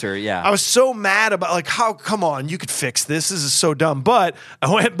winter. Winter, yeah. I was so mad about come on, you could fix this. This is so dumb. But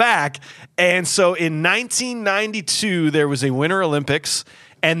I went back, and so in 1992 there was a Winter Olympics.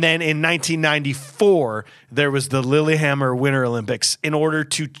 And then in 1994 there was the Lillehammer Winter Olympics in order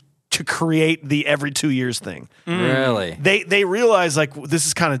to to create the every 2 years thing. Really? They realized, like, this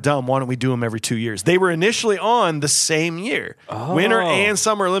is kind of dumb. Why don't we do them every 2 years? They were initially on the same year. Winter and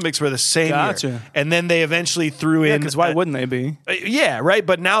Summer Olympics were the same year. And then they eventually threw in. Because why wouldn't they be? Yeah, right.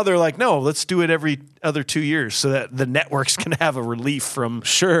 But now they're like, no, let's do it every other 2 years so that the networks can have a relief from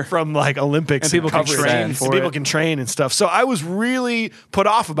like Olympics and people can train for people can train and stuff. So I was really put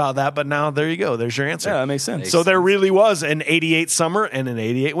off about that, but now there you go. There's your answer. Yeah, that makes sense. So there really was an 88 summer and an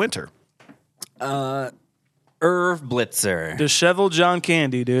 88 winter. Irv Blitzer. Disheveled John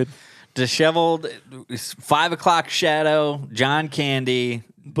Candy, dude. Disheveled 5 o'clock shadow, John Candy.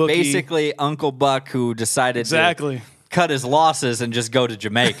 Bookie. Basically Uncle Buck who decided Exactly. to cut his losses and just go to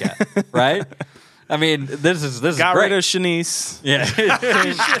Jamaica, right? I mean, this is Got great. rid of Shanice. Yeah.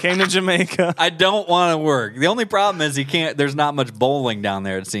 Came to Jamaica. I don't want to work. The only problem is he can't. There's not much bowling down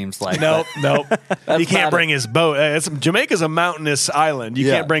there. It seems like. Nope. He can't about bring his boat. Jamaica's a mountainous island.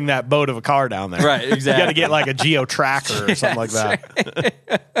 You can't bring that boat of a car down there. Right, exactly. You got to get like a Geo Tracker or something like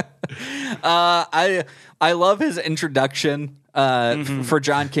that. I love his introduction for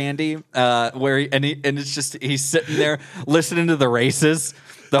John Candy, where it's just he's sitting there listening to the races,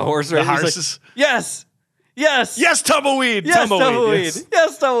 the horse races. The He's horses. like, yes, Yes, tumbleweed. yes, tumbleweed.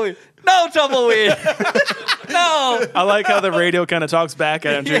 Yes, tumbleweed. No, tumbleweed. No. I like how the radio kind of talks back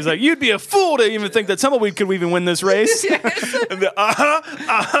at him. Too. He's like, "You'd be a fool to even think that tumbleweed could even win this race." He's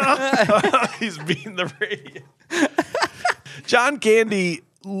beating the radio. John Candy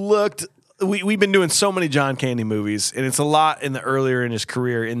looked. We've been doing so many John Candy movies, and it's a lot in the earlier in his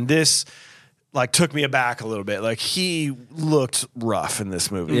career. And this, like, took me aback a little bit. Like, he looked rough in this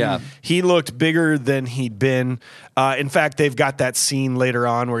movie. Yeah. He looked bigger than he'd been. In fact, they've got that scene later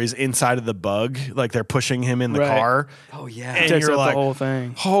on where he's inside of the bug, like they're pushing him in the car. Oh yeah. And Takes you're up like, the whole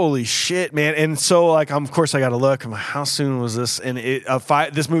thing. holy shit, man. And so, like, of course I got to look. I'm like, how soon was this? And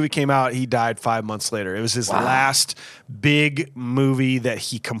this movie came out, he died 5 months later. It was his last big movie that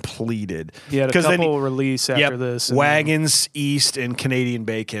he completed. He had a couple release after this. And Wagons East and Canadian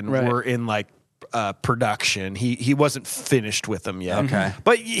Bacon were in, like, production. He wasn't finished with them yet. Okay.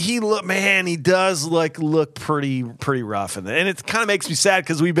 But he does look pretty rough in it. And it kind of makes me sad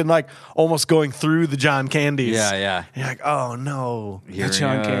because we've been like almost going through the John Candies. Yeah. And you're like, oh no. The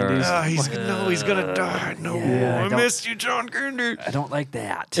John Candies. He's gonna die. No. I missed you, John Candy. I don't like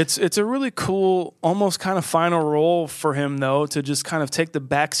that. It's a really cool, almost kind of final role for him though, to just kind of take the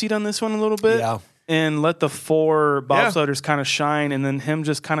backseat on this one a little bit. Yeah. And let the four bobsledders kind of shine, and then him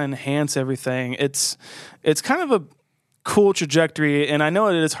just kind of enhance everything. It's kind of a cool trajectory, and I know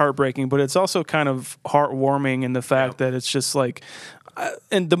it is heartbreaking, but it's also kind of heartwarming in the fact that it's just like,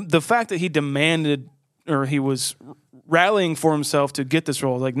 and the fact that he demanded, or he was rallying for himself to get this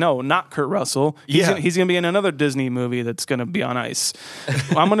role. Like, no, not Kurt Russell. He's gonna be in another Disney movie that's gonna be on ice.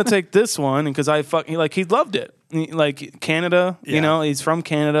 I'm gonna take this one because he loved it. Like Canada, you know, he's from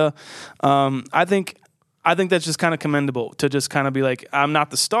Canada. I think that's just kind of commendable to just kind of be like, I'm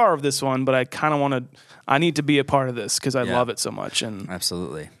not the star of this one, but I kind of I need to be a part of this because I love it so much. And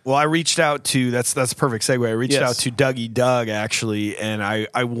absolutely. Well, I reached out to that's a perfect segue. I reached out to Dougie Doug actually, and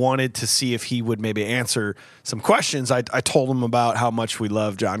I wanted to see if he would maybe answer some questions. I told him about how much we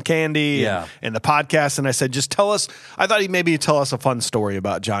love John Candy and the podcast, and I said, just tell us. I thought he'd maybe tell us a fun story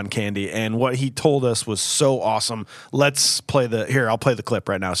about John Candy, and what he told us was so awesome. Let's play I'll play the clip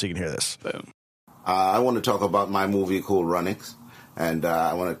right now so you can hear this. Boom. I want to talk about my movie Cool Runnings, and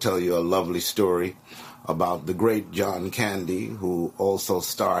I want to tell you a lovely story about the great John Candy, who also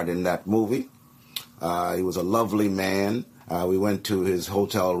starred in that movie. He was a lovely man. We went to his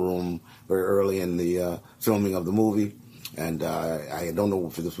hotel room very early in the filming of the movie, and I don't know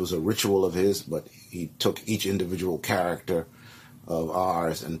if this was a ritual of his, but he took each individual character of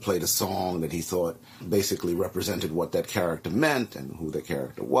ours and played a song that he thought basically represented what that character meant and who the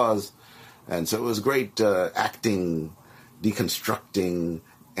character was. And so it was great acting, deconstructing,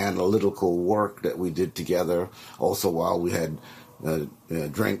 analytical work that we did together. Also, while we had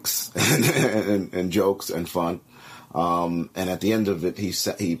drinks and jokes and fun. And at the end of it,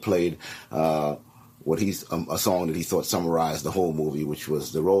 he played a song that he thought summarized the whole movie, which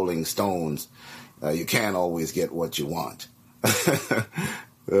was the Rolling Stones. You can't always get what you want.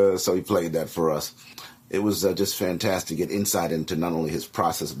 So he played that for us. It was just fantastic to get insight into not only his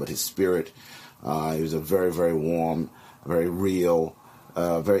process, but his spirit. He was a very, very warm, very real,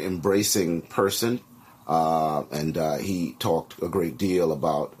 very embracing person. And he talked a great deal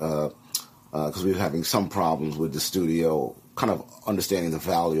about, because we were having some problems with the studio, kind of understanding the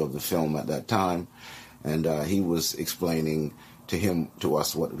value of the film at that time. And he was explaining to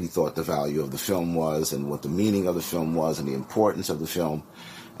us what he thought the value of the film was and what the meaning of the film was and the importance of the film.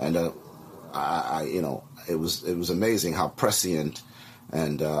 And it was amazing how prescient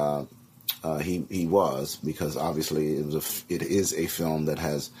and he was, because obviously it is a film that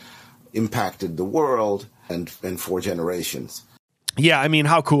has impacted the world and for generations. Yeah, I mean,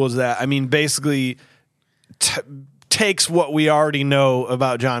 how cool is that? I mean, basically takes what we already know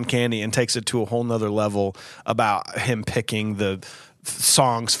about John Candy and takes it to a whole nother level about him picking the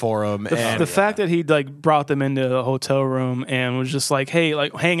songs for him. The fact that he like brought them into a hotel room and was just like, hey,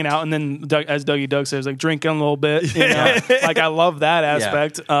 like hanging out, and then as Dougie Doug says, like drinking a little bit, you know? Like I love that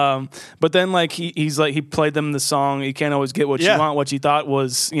aspect. Yeah. But then like he's like, he played them the song "You Can't Always Get What You Want," what you thought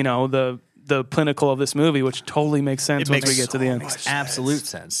was, you know, the pinnacle of this movie, which totally makes sense once we get to the end. Makes absolute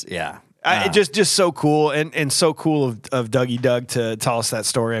sense. Yeah. Just so cool and so cool of Dougie Doug to tell us that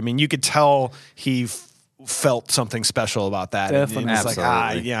story. I mean, you could tell he felt something special about that. Definitely. And it's like,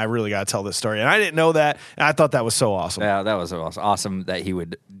 I really got to tell this story. And I didn't know that. And I thought that was so awesome. Yeah, that was awesome that he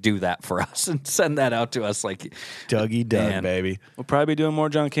would do that for us and send that out to us. Like Dougie Doug, baby. We'll probably be doing more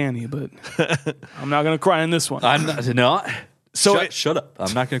John Candy, but I'm not going to cry in this one. I'm not. So shut up.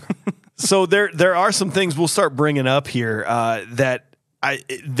 I'm not going to cry. So there are some things we'll start bringing up here that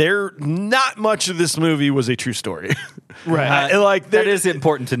not much of this movie was a true story. Right. That is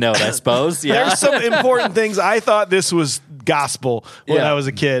important to note, I suppose. Yeah. There's some important things. I thought this was gospel when I was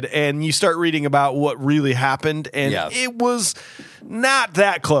a kid, and you start reading about what really happened, and it was not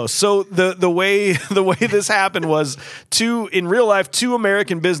that close. So the way this happened was in real life, two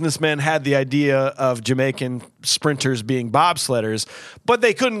American businessmen had the idea of Jamaican sprinters being bobsledders, but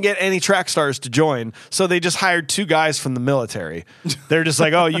they couldn't get any track stars to join, so they just hired two guys from the military. They're just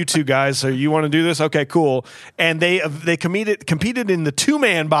like, oh, you two guys, so you want to do this? Okay, cool. And they competed in the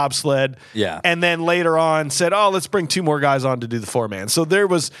 2-man bobsled, and then later on said, oh, let's bring 2 more guys on to do the 4-man. So there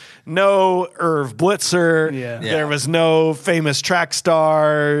was no Irv Blitzer, there was no famous track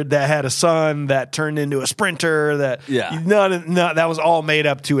star that had a son that turned into a sprinter. That that was all made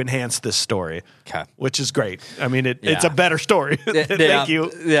up to enhance this story, which is great. I mean, it's a better story. Thank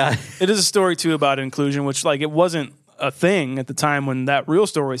you. Yeah, it is a story too about inclusion, which like it wasn't a thing at the time when that real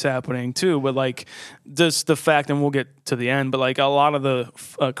story is happening too. But like just the fact, and we'll get to the end, but like a lot of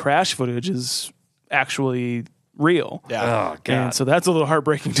the crash footage is actually real. Yeah. Oh god. And so that's a little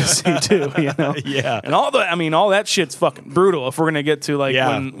heartbreaking to see too, you know? And all that shit's fucking brutal. If we're gonna get to like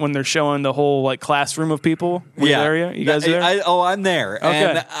when they're showing the whole like classroom of people area. You guys there? I'm there. Okay.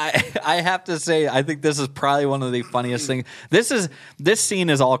 And I have to say, I think this is probably one of the funniest things. This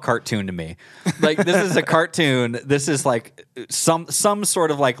scene is all cartoon to me. Like this is a cartoon. This is like some sort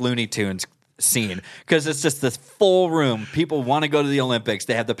of like Looney Tunes scene, because it's just this full room. People want to go to the Olympics.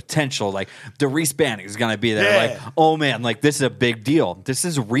 They have the potential. Like Derice Bannock is going to be there. Like, oh man, like this is a big deal. This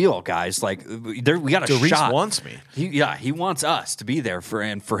is real, guys. Like we got a shot. Derice wants me. He wants us to be there for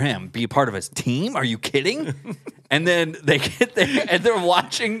him, be a part of his team. Are you kidding? And then they get there and they're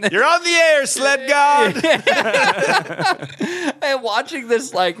watching. You're on the air, sled god. And watching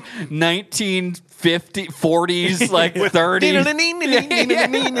this like 1950s, 40s, like 30s.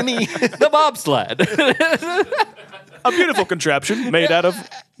 The bobsled. A beautiful contraption made out of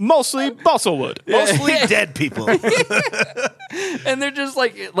mostly balsa wood. Mostly dead people. And they're just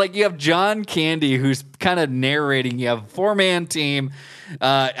like you have John Candy who's kind of narrating. You have a 4-man team.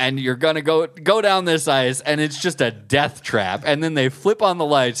 And you're gonna go down this ice, and it's just a death trap. And then they flip on the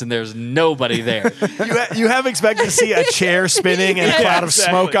lights, and there's nobody there. You have expected to see a chair spinning and a cloud of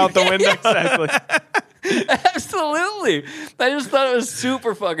smoke out the window. Exactly. Absolutely. I just thought it was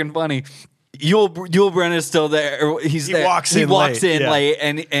super fucking funny. Yul Brynner is still there. He walks in late,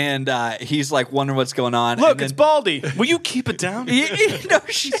 and he's like wondering what's going on. Look, it's Baldy. Will you keep it down?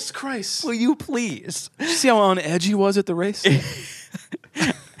 Jesus Christ. Will you please? Did you see how on edge he was at the race?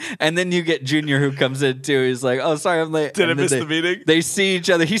 And then you get Junior, who comes in too. He's like, "Oh, sorry, I'm late." Did I miss the meeting? They see each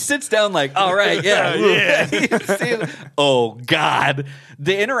other. He sits down like, "All right, yeah." Oh God,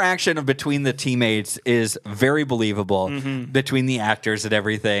 the interaction between the teammates is very believable between the actors and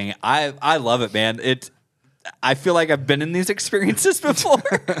everything. I love it, man. I feel like I've been in these experiences before.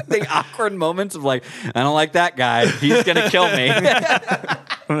 The awkward moments of like, I don't like that guy. He's gonna kill me.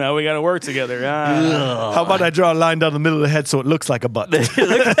 Now we got to work together. How about I draw a line down the middle of the head so it looks like a butt?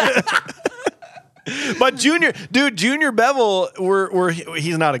 But Junior Bevel,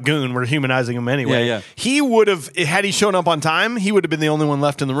 he's not a goon. We're humanizing him anyway. Yeah. He would have, had he shown up on time, he would have been the only one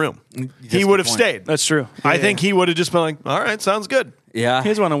left in the room. He would have stayed. That's true. I think he would have just been like, all right, sounds good. Yeah. He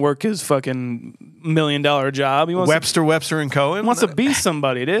doesn't want to work his fucking $1 million job. He wants Webster and Cohen? wants to be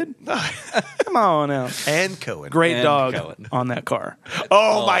somebody, dude. Come Come on now. And Cohen. Great And dog Cohen. on that car.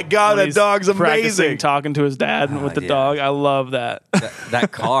 Oh my God, that He's dog's practicing amazing. talking to his dad with the yeah. dog. I love that.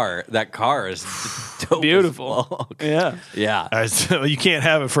 That car is dope as Beautiful. fuck. Yeah. Yeah. All right, so you can't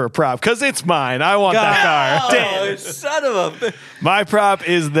have it for a prop because it's mine. I want that car. Oh, son of a... My prop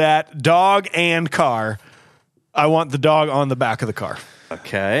is that dog and car. I want the dog on the back of the car.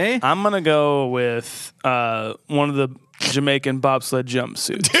 Okay. I'm going to go with one of the Jamaican bobsled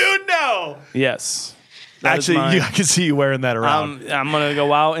jumpsuits. Dude, no. Yes. That is Actually, mine. I can see you wearing that around. I'm going to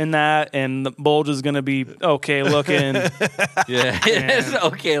go out in that, and the bulge is going to be okay looking. Yeah. It's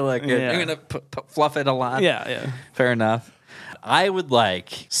okay looking. Yeah. You're going to fluff it a lot. Yeah. Fair enough. I would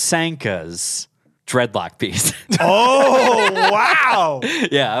like Sanka's dreadlock piece. Oh, wow.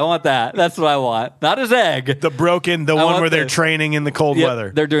 Yeah, I want that. That's what I want. Not his egg. The one want where they're the- training in the cold Yep,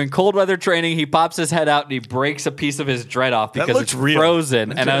 weather. They're doing cold weather training. He pops his head out and he breaks a piece of his dread off because looks it's real.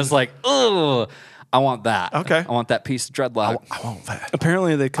 frozen. And I was like, ugh. I want that. Okay. I want that piece of dreadlock. I want that.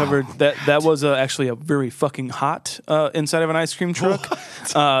 Apparently, they covered that was actually a very fucking hot inside of an ice cream truck.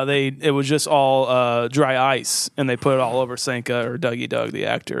 It was just all dry ice, and they put it all over Sanka or Dougie Doug, the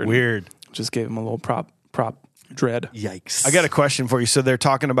actor. and Weird. Just gave him a little prop dread. Yikes. I got a question for you. So they're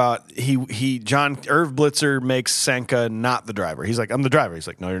talking about Irv Blitzer makes Sanka not the driver. He's like, I'm the driver. He's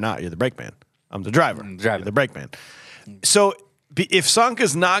like, no, you're not. You're the brake man. I'm the driver. You're the brake man. So if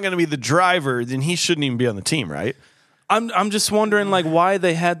Sanka's not going to be the driver, then he shouldn't even be on the team, right? I'm just wondering like why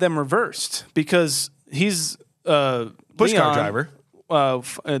they had them reversed because he's Push car Leon, driver.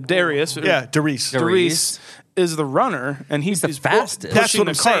 Darius. Yeah, Darius. Darius is the runner, and he's the fastest. That's pushing what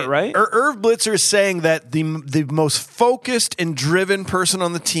I'm the cart, saying, right? Irv Blitzer is saying that the most focused and driven person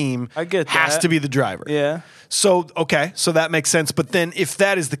on the team I get has that. to be the driver. Yeah. So so that makes sense. But then if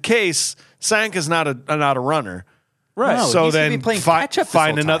that is the case, Sanka's not a runner. Right. No, So he's gonna then be playing catch-up this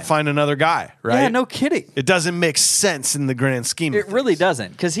whole time. find another guy, right? Yeah, no kidding. It doesn't make sense in the grand scheme. It of really things.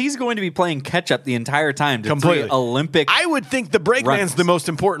 doesn't because he's going to be playing catch up the entire time to Completely. 3 Olympic. I would think the brake man's runs. the most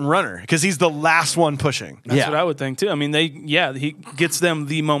important runner because he's the last one pushing. That's Yeah. what I would think too. I mean, he gets them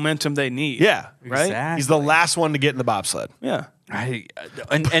the momentum they need. Yeah. Right? Exactly. He's the last one to get in the bobsled. Yeah.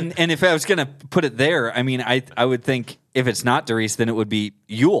 And if I was going to put it there, I mean, I would think if it's not Darius, then it would be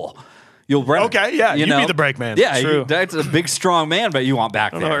Yule Brenner. Okay, yeah, you'd be the brake man. Yeah, True. That's a big, strong man, but you want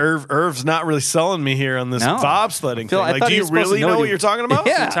back I there. don't know, Irv's not really selling me here on this No. bobsledding thing. I Like, thought do he you was supposed to really know know what what he- you're talking about?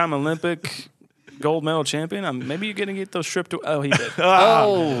 Yeah. Two-time Olympic gold medal champion. Maybe you're going to get those stripped away. Oh, he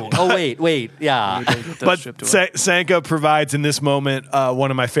did. Wait, yeah. Get those But stripped away. Sanka provides in this moment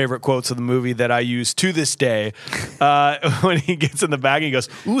one of my favorite quotes of the movie that I use to this day. When he gets in the back, he goes,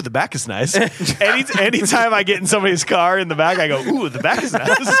 "Ooh, the back is nice." Anytime I get in somebody's car in the back, I go, "Ooh, the back is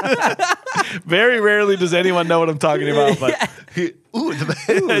nice." Very rarely does anyone know what I'm talking about, but ooh, the back,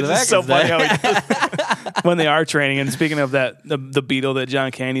 it's back just so is funny nice. how he goes, when they are training, and speaking of that, the Beetle that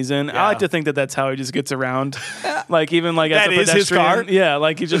John Candy's in, I like to think that that's how he just gets around. Like even like as That a is his pedestrian. car? Yeah,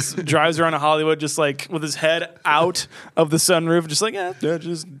 like he just drives around Hollywood, just like with his head out of the sunroof, just like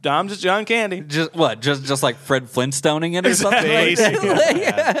I'm just John Candy. Just like Fred Flintstoning it or something like Basically,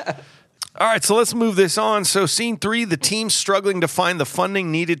 that? All right, so let's move this on. So, scene 3, the team's struggling to find the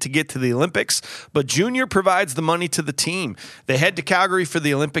funding needed to get to the Olympics, but Junior provides the money to the team. They head to Calgary for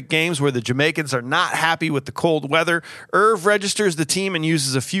the Olympic Games, where the Jamaicans are not happy with the cold weather. Irv registers the team and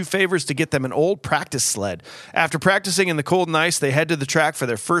uses a few favors to get them an old practice sled. After practicing in the cold and ice, they head to the track for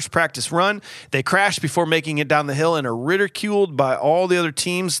their first practice run. They crash before making it down the hill and are ridiculed by all the other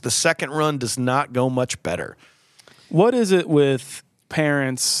teams. The second run does not go much better. What is it with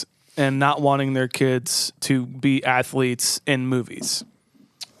parents and not wanting their kids to be athletes in movies?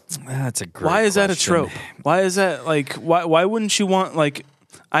 That's a great Why is that a question. trope? Why is that like why wouldn't you want like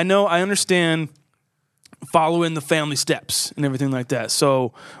I understand following the family steps and everything like that.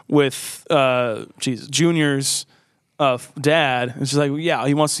 So with Junior's dad, it's just like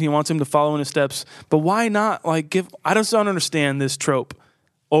he wants him to follow in his steps, but why not like I just don't understand this trope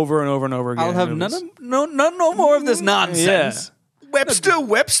over and over and over again. I'll have no more of this nonsense. Webster,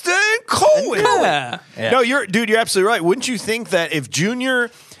 and Cohen. Yeah. No, you're absolutely right. Wouldn't you think that if Junior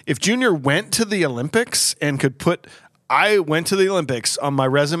went to the Olympics and could put I went to the Olympics on my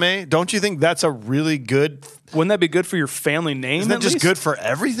resume, don't you think that's a really good? Wouldn't that be good for your family name? Isn't that at just least? good for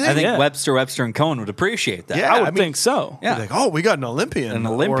everything? I think Yeah. Webster, and Cohen would appreciate that. Yeah. I would I mean- think so. Yeah. Like, oh, we got an Olympian,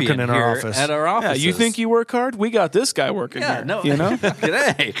 working in our here office. at our Yeah, office. you think you work hard? We got this guy working Yeah, here. no. You know,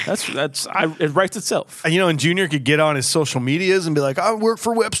 G'day. it writes itself. And Junior could get on his social medias and be like, I work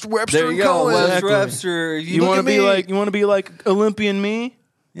for Webster, There and you go, Cohen. Webster. You Look want at to be like Olympian me?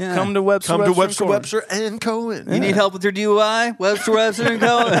 Yeah. Come to Webster. Come to and Cohen. Webster, and Cohen. You need help with your DUI? Webster, and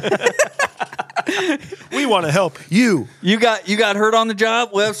Cohen. We want to help you. You got hurt on the job?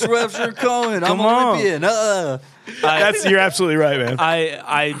 Webster Cohen. I'm an on. Olympian. You're absolutely right, man.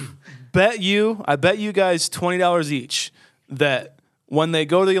 I bet you guys $20 each that when they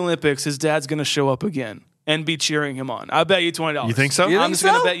go to the Olympics, his dad's going to show up again and be cheering him on. I bet you $20. You think so? You I'm think just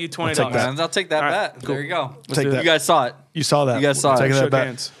going so? to bet you $20. take that. I'll take that All right, bet. cool. There you go. Take that. You guys saw it. You saw that. You guys saw it. Taking that Shook bet.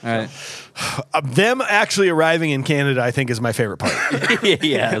 hands. All right. Them actually arriving in Canada, I think, is my favorite part.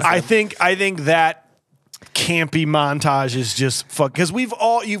 Yeah. I think that campy montage is just fuck because you've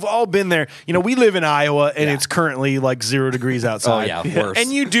all been there. You know, we live in Iowa and it's currently like 0 degrees outside. Oh, yeah, worse.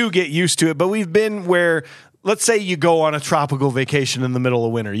 And you do get used to it, but we've been where. Let's say you go on a tropical vacation in the middle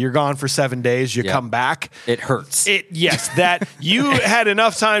of winter. You're gone for 7 days. You come back. It hurts. That you had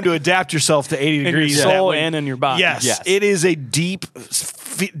enough time to adapt yourself to 80 In degrees. your that soul when- and in your body. Yes, it is a deep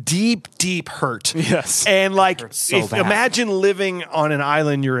hurt. Yes. And like, so bad. imagine living on an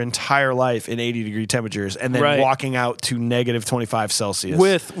island your entire life in 80-degree temperatures and then Right. walking out to negative 25 Celsius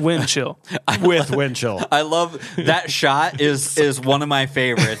With wind chill. with wind chill. I love that shot is one of my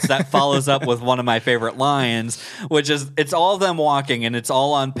favorites. That follows up with one of my favorite lines, which is it's all them walking and it's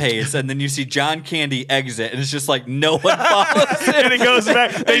all on pace, and then you see John Candy exit, and it's just like no one follows him. And it goes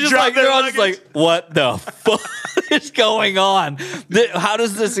back. They It's just drop like their they're all just luggage. like, what the fuck is going on? How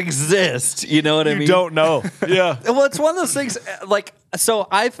does this exist? You know what I You mean? don't know. Yeah. Well, it's one of those things. Like, so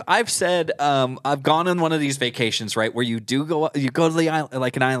I've said I've gone on one of these vacations, right, where you go to the island,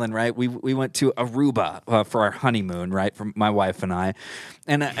 like an island, right? We went to Aruba for our honeymoon, right, for my wife and I.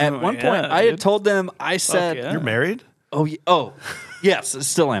 And at one yeah, point, I had dude. told them, I said, yeah. You're married? oh, yes,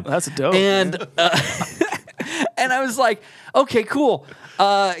 still am. That's dope. And and I was like, okay, cool.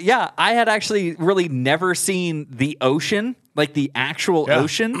 Yeah, I had actually really never seen the ocean, like the actual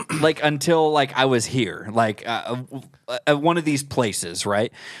ocean, like until like I was here, like one of these places,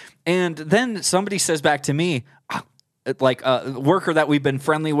 right? And then somebody says back to me, like a worker that we've been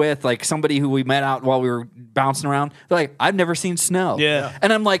friendly with, like somebody who we met out while we were bouncing around. They're like, I've never seen snow. Yeah.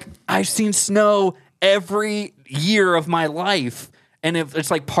 And I'm like, I've seen snow every year of my life, and it's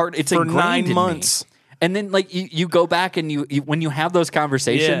like it's For ingrained 9 in me. months. And then like you go back and you when you have those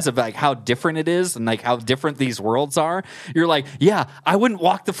conversations Yeah. of like how different it is and like how different these worlds are, you're like, yeah, I wouldn't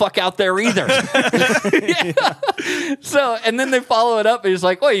walk the fuck out there either. Yeah. So and then they follow it up and he's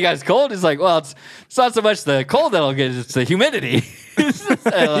like, well, you guys cold? He's like, well, it's not so much the cold that'll get, it's the humidity.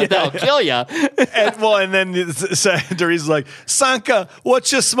 That'll kill you. And then Teresa's like, Sanka,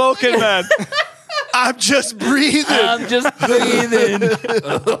 what you smoking, man? I'm just breathing. I'm just breathing.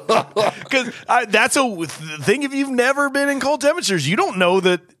 Because that's a thing. If you've never been in cold temperatures, you don't know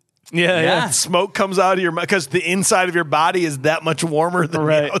that Yeah. smoke comes out of your mouth because the inside of your body is that much warmer than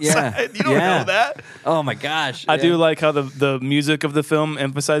Right. the outside. Yeah. You don't know that. Oh my gosh. I do like how the music of the film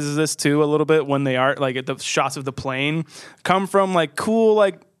emphasizes this too a little bit when they are like the shots of the plane come from like cool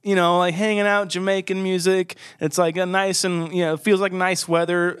like like hanging out Jamaican music. It's like a nice and it feels like nice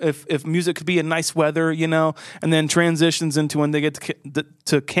weather if music could be a nice weather, and then transitions into when they get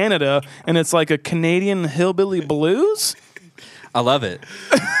to Canada and it's like a Canadian hillbilly blues. I love it.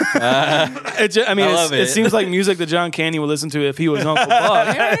 It seems like music that John Candy would listen to if he was Uncle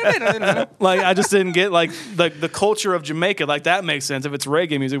Buck. Like I just didn't get like the culture of Jamaica. Like that makes sense if it's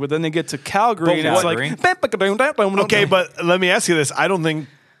reggae music, but then they get to Calgary and it's like Okay, but let me ask you this. I don't think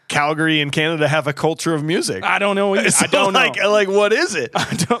Calgary and Canada have a culture of music. I don't know. So I don't know. like what is it?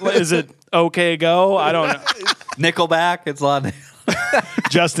 Is it okay go? I don't know. Nickelback. It's a lot of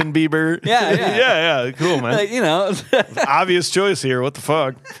Justin Bieber. Yeah. yeah. Cool, man. like, Obvious choice here. What the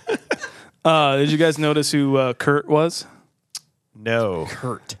fuck? Did you guys notice who Kurt was? No.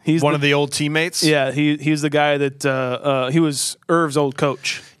 Kurt. He's One of the old teammates? Yeah, he's the guy that he was Irv's old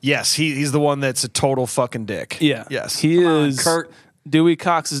coach. Yes, he's the one that's a total fucking dick. Yeah. Yes. He is Kurt. Dewey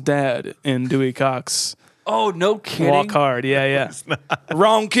Cox's dad in Dewey Cox Oh, no kidding. Walk Hard. Yeah.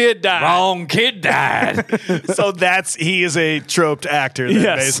 Wrong kid died. Wrong kid died. So he is a troped actor then,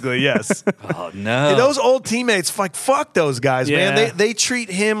 Yes. basically, yes. Oh, no. Those old teammates, like, fuck those guys, man. Yeah. They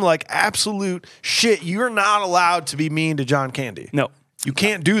treat him like absolute shit. You're not allowed to be mean to John Candy. No. You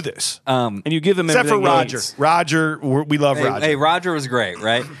can't do this. And you give him Except for everything he Roger. needs. Roger, we love Roger. Hey, Roger was great,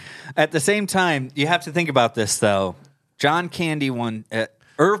 right? At the same time, you have to think about this, though. John Candy won...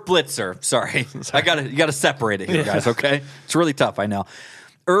 Irv Blitzer, sorry. You gotta separate it here, guys, okay? It's really tough, I know.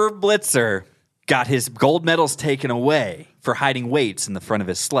 Irv Blitzer got his gold medals taken away for hiding weights in the front of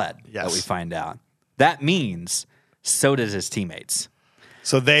his sled, that we find out. That means so did his teammates.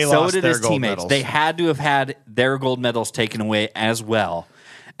 So they So lost did their his gold teammates. medals. They had to have had their gold medals taken away as well.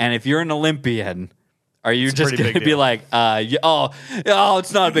 And if you're an Olympian, Are you just pretty going big to be deal. like,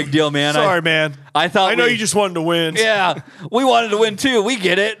 it's not a big deal, man. Sorry, man. I thought I know you just wanted to win. Yeah, we wanted to win too. We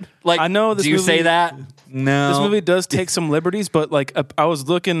get it. Like, I know this do you movie- say that? No. This movie does take some liberties, but like I was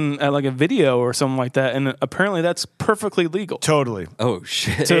looking at like a video or something like that, and apparently that's perfectly legal Totally. Oh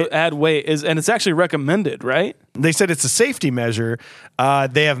shit. to add weight. And it's actually recommended, right? They said it's a safety measure.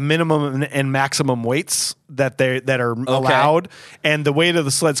 They have minimum and maximum weights that are allowed, and the weight of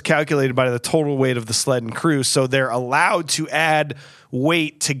the sled's calculated by the total weight of the sled and crew. So they're allowed to add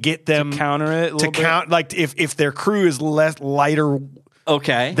weight to get them Counter it a little bit. count. Like if their crew is lighter,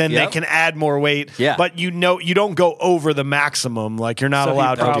 Okay. then Yep. they can add more weight. Yeah. But you don't go over the maximum. Like you're not So he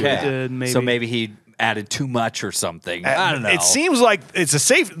allowed to do probably that. did, maybe. So maybe he added too much or something. I don't know. It seems like it's a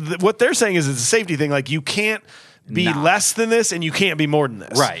safe. What they're saying is it's a safety thing. Like you can't be less than this, and you can't be more than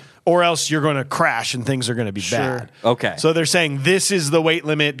this, Right. Or else you're going to crash and things are going to be bad. Okay. So they're saying this is the weight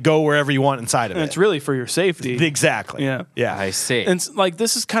limit. Go wherever you want inside of And it. it's really for your safety. Exactly. Yeah. Yeah. I see. And it's like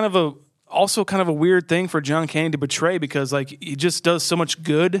this is kind of a weird thing for John Candy to portray because like he just does so much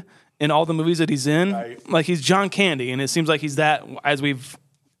good in all the movies that he's in. Right. Like he's John Candy, and it seems like he's that as we've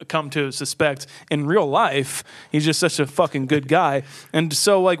come to suspect in real life. He's just such a fucking good guy. And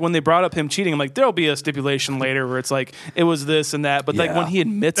so like when they brought up him cheating, I'm like, there'll be a stipulation later where it's like it was this and that. But like when he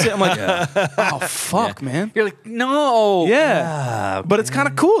admits it, I'm like, oh fuck, man. You're like, no. Yeah. But it's kind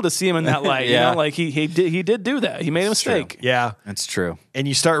of cool to see him in that light. Yeah. You know, like he did do that. He made a mistake. Yeah. That's true. And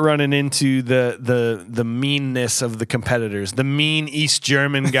you start running into the meanness of the competitors. The mean East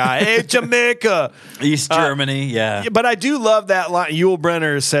German guy. Hey, Jamaica. East Germany, yeah. But I do love that line. Yul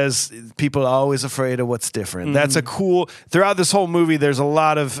Brynner says people are always afraid of what's different. That's a cool. Throughout this whole movie, there's a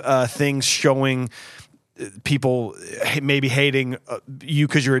lot of things showing people maybe hating you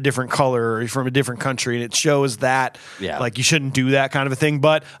because you're a different color or you're from a different country, and it shows that like you shouldn't do that kind of a thing.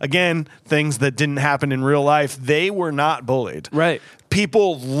 But again, things that didn't happen in real life, they were not bullied. Right.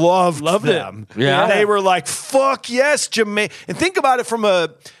 People loved them. it. Yeah. They were like, fuck yes, Jamaica. And think about it from a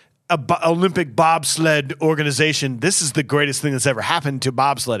Olympic bobsled organization. This is the greatest thing that's ever happened to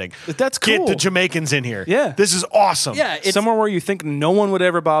bobsledding. That's cool. Get the Jamaicans in here. Yeah. This is awesome. Yeah, it's Somewhere where you think no one would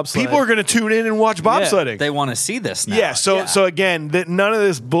ever bobsled. People are going to tune in and watch bobsledding. they want to see this now. Yeah, so again, none of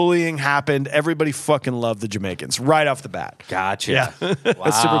this bullying happened. Everybody fucking loved the Jamaicans right off the bat. Gotcha. Yeah.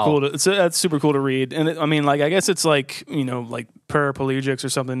 That's super cool. That's super cool to read. And I mean, like, I guess it's like like paraplegics or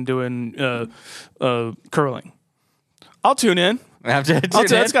something doing curling. I'll tune in.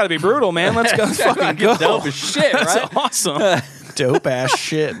 That's got to be brutal, man. Let's go. Fucking go. Dope as shit, That's right? awesome. Dope ass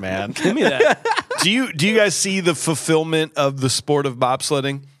shit, man. Give me that. Do you guys see the fulfillment of the sport of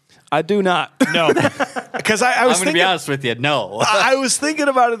bobsledding? I do not. No, because I I'm was going to thinking. be honest with you. No. I was thinking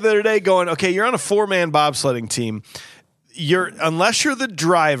about it the other day, going, okay, you're on a 4-man bobsledding team. Unless you're the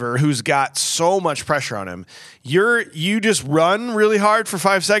driver who's got so much pressure on him, you just run really hard for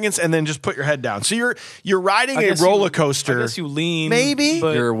 5 seconds and then just put your head down. So you're riding a roller coaster. I guess you lean. Maybe.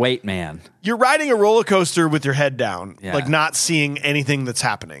 but You're a weight man. You're riding a roller coaster with your head down, Yeah. like not seeing anything that's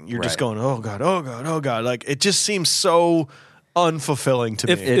happening. You're just Right. going, oh God, oh God, oh God. Like it just seems so unfulfilling to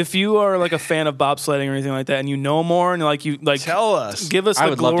me. if you are like a fan of bobsledding or anything like that, and you know more, and like Tell us. give us I the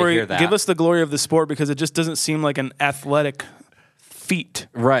would love to glory. hear that. Give us the glory of the sport because it just doesn't seem like an athletic feat,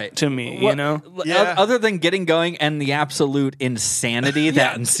 Right. To me, What- you know. Yeah. Other than getting going and the absolute insanity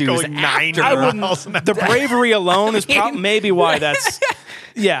that ensues going 90 after. miles an hour. The bravery alone is maybe why that's.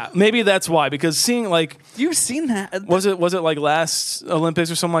 Yeah, maybe that's why, because seeing like You've seen that. was it like last Olympics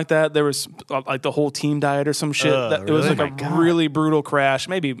or something like that? There was like the whole team died or some shit. It was really? like a really brutal crash,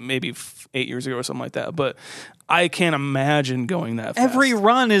 maybe 8 years ago or something like that. But I can't imagine going that fast. Every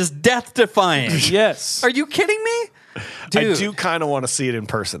run is death defying. yes. Are you kidding me? I Dude. do kind of want to see it in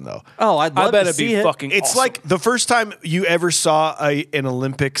person, though. Oh, I'd love I bet to it'd see be it. fucking. It's awesome. like the first time you ever saw an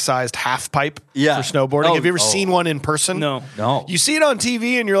Olympic-sized half pipe Yeah. for snowboarding. Oh, Have you ever oh. seen one in person? No. You see it on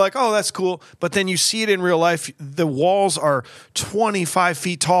TV and you're like, oh, that's cool. But then you see it in real life. The walls are 25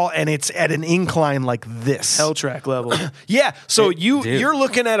 feet tall and it's at an incline like this. hell track level. Yeah. So Dude. you're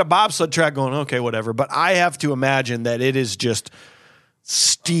looking at a bobsled track going, okay, whatever. But I have to imagine that it is just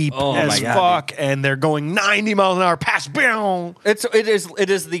steep Oh, as my God, fuck, and they're going 90 miles an hour past. Boom. It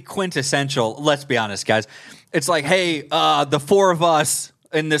is the quintessential. Let's be honest, guys. It's like, hey, the four of us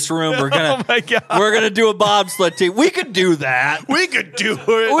in this room are gonna Oh my God. we're gonna do a bobsled team. We could do that. We could do it.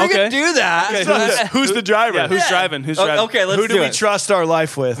 We Okay. could do that. Who's the driver? Yeah, who's driving? Who's driving? Okay, let's Who do we it. trust our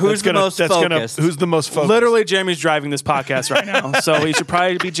life with? Who's the most focused? Who's the most focused? Literally, Jeremy's driving this podcast right now, so he should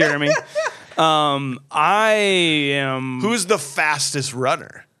probably be Jeremy. I am. Who's the fastest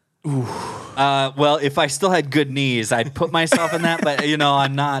runner? Well, if I still had good knees, I'd put myself in that, but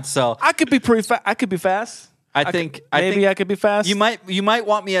I'm not. So I could be pretty fast. I could be fast. I think I could be fast. You might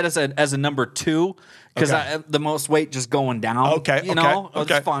want me as a number 2 because the most weight just going down. Okay,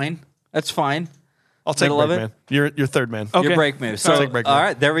 That's fine. That's fine. I'll take break, man. You're third man. Your break move. So, I'll take break, man. all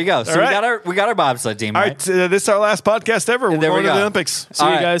right, there we go. So we got our bobsled team. All right, this is our last podcast ever. We're going to the Olympics. See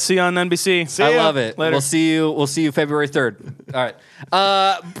you guys. See you on NBC. See I ya. love it. Later. We'll see you February 3rd. All right.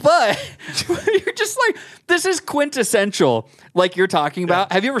 But you're just like, this is quintessential, like you're talking about.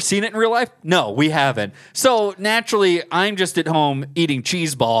 Yeah. Have you ever seen it in real life? No, we haven't. So naturally, I'm just at home eating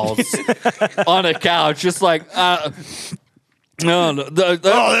cheese balls on a couch, just like, no,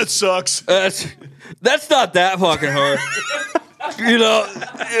 that sucks. That's not that fucking hard.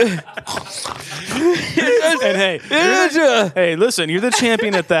 And hey, listen, you're the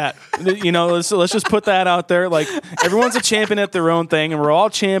champion at that. Let's just put that out there. Like, everyone's a champion at their own thing, and we're all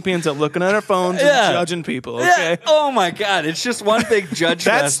champions at looking at our phones and judging people. Okay. Yeah. Oh my God, it's just one big judge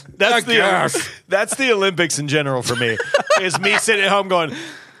fest. That's the Olympics in general for me. Is me sitting at home going,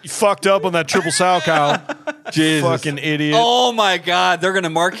 "You fucked up on that triple sow cow." Jesus. Fucking idiot. Oh my God, they're going to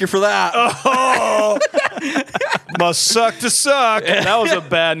mark you for that. Oh. Must suck to suck. That was a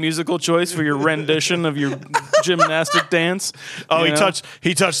bad musical choice for your rendition of your gymnastic dance. Oh, he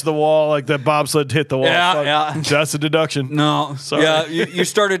touched the wall like the bobsled hit the wall. Yeah. That's a deduction. No. Sorry. Yeah, you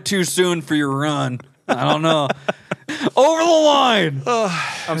started too soon for your run. I don't know. Over the line.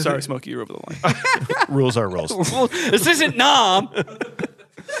 I'm sorry, Smokey, you're over the line. Rules are rules. This isn't Nom.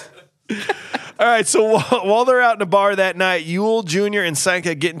 All right, so while they're out in a bar that night, Yule Jr. and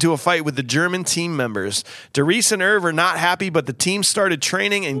Sanka get into a fight with the German team members. Darius and Irv are not happy, but the team started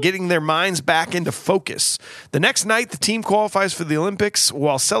training and getting their minds back into focus. The next night, the team qualifies for the Olympics.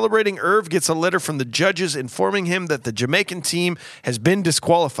 While celebrating, Irv gets a letter from the judges informing him that the Jamaican team has been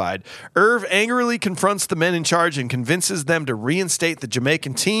disqualified. Irv angrily confronts the men in charge and convinces them to reinstate the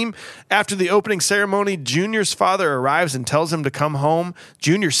Jamaican team. After the opening ceremony, Junior's father arrives and tells him to come home.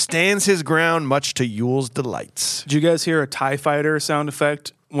 Junior stands his ground, much to Yule's delights. Did you guys hear a TIE fighter sound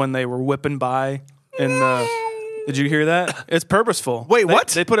effect when they were whipping by? Did you hear that? It's purposeful. Wait, what?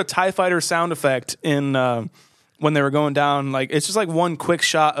 They put a TIE fighter sound effect in when they were going down. Like, it's just like one quick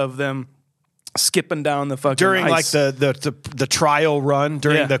shot of them skipping down the fucking during ice. like the trial run,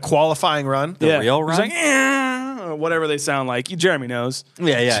 during the qualifying run. The real run? It's like, or whatever they sound like. Jeremy knows.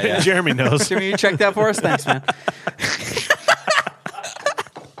 Yeah. Jeremy knows. Jeremy, you check that for us? Thanks, man.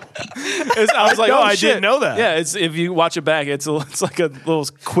 I was like, I shit. didn't know that. Yeah, it's if you watch it back, it's like a little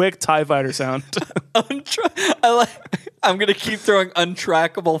quick TIE fighter sound. I'm gonna keep throwing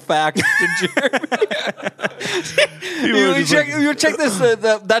untrackable facts to Jeremy. you check this.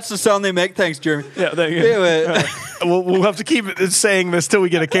 That's the sound they make. Thanks, Jeremy. Yeah, thank you. Anyway, we'll have to keep saying this till we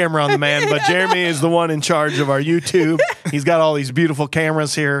get a camera on the man. But Jeremy is the one in charge of our YouTube. He's got all these beautiful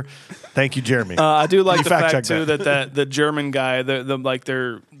cameras here. Thank you, Jeremy. I do like the fact fact too that. the German guy,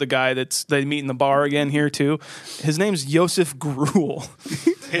 the guy they meet in the bar again here too. His name's Josef Gruel.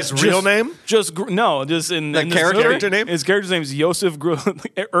 His real name? Just in The in character name? His character's name's Josef Gruel.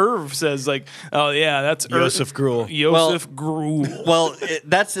 Irv says like, oh yeah, that's Josef Gruel. Josef Gruel. Well,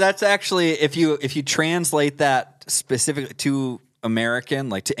 that's actually if you translate that specifically to American,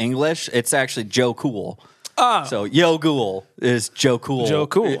 like to English, it's actually Joe Cool. So Yo Ghoul is Joe Cool. Joe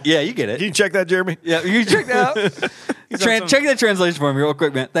Cool. Yeah, you get it. Can you check that, Jeremy? Yeah, you check that out. Check that translation for me real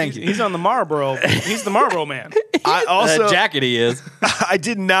quick, man. Thank you. He's on the Marlboro. He's the Marlboro man. I also that jacket he is. I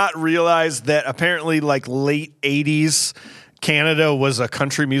did not realize that apparently like late 80s Canada was a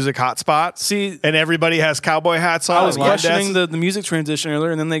country music hotspot. See, and everybody has cowboy hats on. I was questioning the music transition earlier,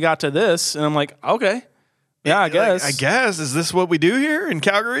 and then they got to this, and I'm like, okay. Yeah, I guess. I guess. Is this what we do here in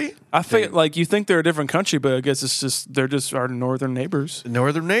Calgary? I feel like you think they're a different country, but I guess they're just our northern neighbors.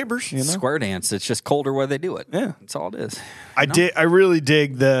 Northern neighbors. You know? Square dance. It's just colder where they do it. Yeah, that's all it is. I really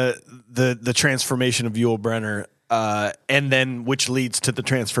dig the transformation of Yul Brynner, and then which leads to the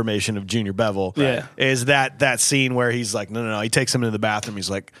transformation of Junior Bevel. Yeah, is that scene where he's like, no. He takes him into the bathroom. He's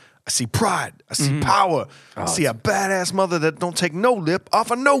like, I see pride. I see power. I see a badass mother that don't take no lip off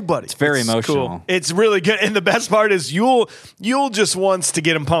of nobody. It's very emotional. Cool. It's really good. And the best part is Yule just wants to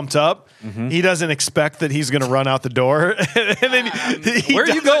get him pumped up. He doesn't expect that he's going to run out the door. And then where are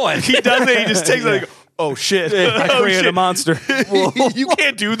you going? He does it. He just takes it like, oh shit. I created a monster. You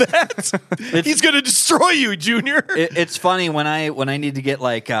can't do that. He's going to destroy you, Junior. It's funny when I need to get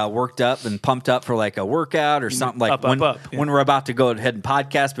like worked up and pumped up for like a workout or something like when we're about to go ahead and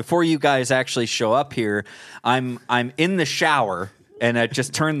podcast. Before you guys actually show up here, I'm in the shower and I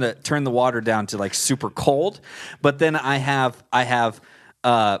just turn the water down to like super cold. But then I have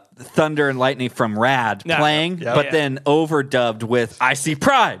Thunder and Lightning from Rad playing, but then overdubbed with "I see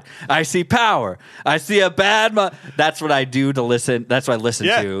pride, I see power, I see a bad." That's what I do to listen. That's what I listen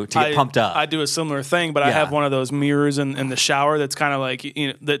to get pumped up. I do a similar thing, but I have one of those mirrors in the shower that's kind of like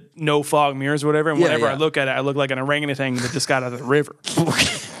that no fog mirrors or whatever. And whenever I look at it, I look like an orangutan that just got out of the river.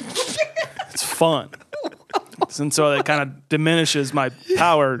 It's fun, and so it kind of diminishes my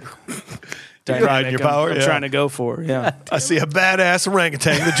power. Riding your power. I'm trying to go for. Yeah, I see a badass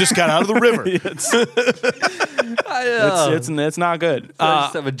orangutan that just got out of the river. It's not good. I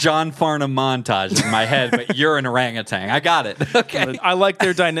just have a John Farnham montage in my head, but you're an orangutan. I got it. Okay. I like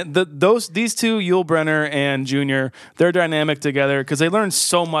their dynamic. These two, Yul Brynner and Junior, they're dynamic together because they learn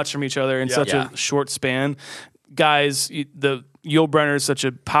so much from each other in such a short span. Guys, the Yul Brynner is such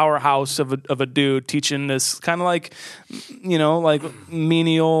a powerhouse of a dude teaching this kind of like, like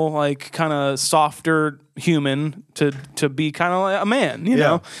menial, like kind of softer human to be kind of like a man, you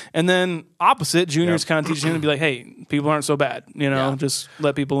know? And then opposite, Junior's kind of teaching him to be like, hey, people aren't so bad, just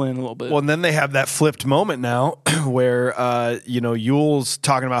let people in a little bit. Well, and then they have that flipped moment now where, Yul's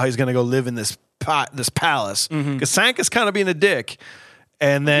talking about how he's going to go live in this palace because Sanka's kind of being a dick.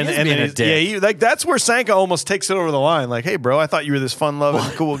 And then, that's where Sanka almost takes it over the line. Like, hey, bro, I thought you were this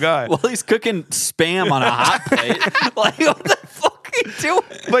fun-loving, cool guy. Well, he's cooking spam on a hot plate. Like, what the fuck are you doing?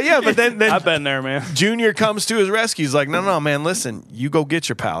 But then I've been there, man. Junior comes to his rescue. He's like, no, man, listen, you go get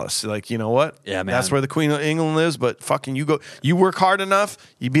your palace. Like, you know what? Yeah, man. That's where the Queen of England lives. But fucking, you go. You work hard enough.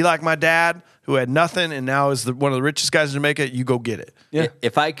 You be like my dad, who had nothing and now is one of the richest guys in Jamaica. You go get it. Yeah.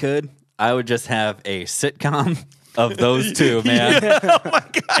 If I could, I would just have a sitcom of those two, man. Oh my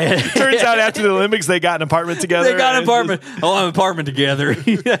God. Turns out after the Olympics, they got an apartment together. They got an apartment. An apartment together.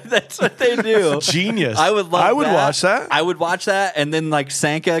 That's what they do. Genius. I would watch that. I would watch that. And then like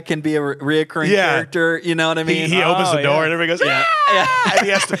Sanka can be a reoccurring character. You know what I mean? He opens the door and everybody goes, yeah. And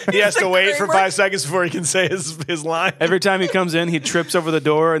he has to wait for 5 seconds before he can say his line. Every time he comes in, he trips over the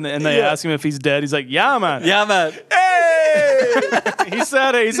door and they ask him if he's dead. He's like, yeah, man. Yeah, man. Hey! He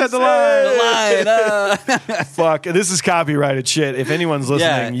said it. He said the line. Fuck. This is copyrighted shit. If anyone's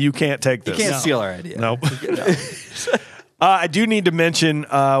listening, you can't take this. You can't steal our idea. Nope. I do need to mention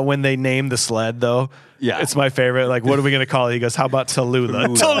when they name the sled, though. Yeah. It's my favorite. Like, what are we going to call it? He goes, how about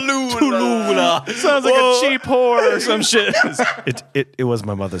Tallulah? Tallulah. Sounds like a cheap whore or some shit. It was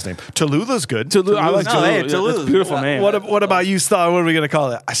my mother's name. Tallulah's good. Tallulah. I like Tallulah. Hey, That's a beautiful name. What about you, Star? What are we going to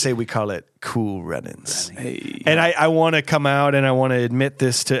call it? I say we call it Cool Runnings. Hey. And I want to come out and I want to admit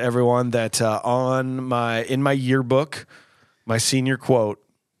this to everyone that in my yearbook, my senior quote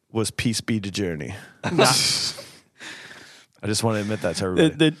was "Peace be to Journey." I just want to admit that to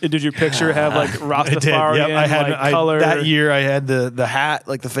everybody. Did your picture have like Rastafarian Yep, I had color? That year I had the hat,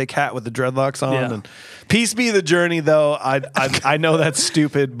 like the fake hat with the dreadlocks on. Yeah. And peace be the journey, though. I know that's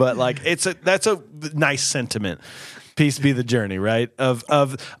stupid, but like that's a nice sentiment. Peace be the journey, right? Of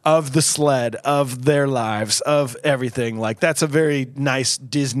the sled, of their lives, of everything. Like that's a very nice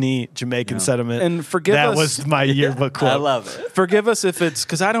Disney Jamaican sentiment. And forgive us. That was my yearbook quote. I love it. Forgive us if it's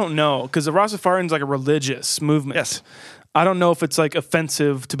because I don't know because the Rastafarian's like a religious movement. Yes. I don't know if it's like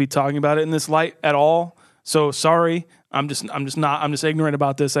offensive to be talking about it in this light at all. So sorry. I'm just ignorant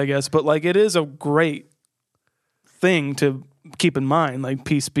about this, I guess. But like it is a great thing to keep in mind. Like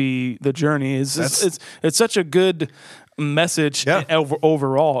peace be the journey. It's such a good message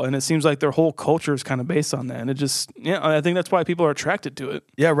overall, and it seems like their whole culture is kind of based on that. And it just I think that's why people are attracted to it.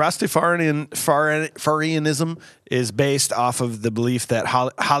 Yeah, Rastafarianism is based off of the belief that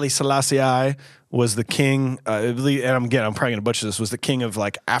Haile Selassie was the king, I believe, and I'm probably going to butcher this, was the king of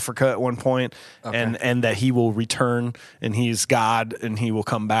like Africa at one point, and that he will return and he's God and he will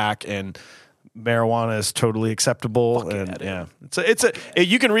come back and marijuana is totally acceptable.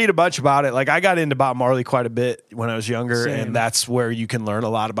 You can read a bunch about it. Like I got into Bob Marley quite a bit when I was younger, and that's where you can learn a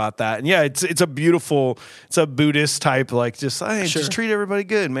lot about that. And yeah, it's a Buddhist type, like just treat everybody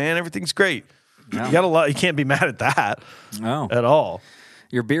good, man. Everything's great. No. You can't be mad at that at all.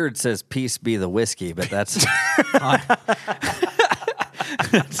 Your beard says "Peace be the whiskey," but that's fine.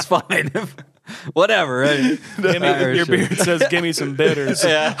 That's fine. Whatever. Right? Your beard says, "Give me some bitters."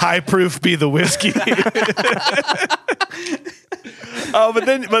 Yeah. High proof be the whiskey. But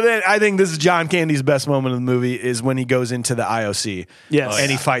then I think this is John Candy's best moment of the movie is when he goes into the IOC. Yes.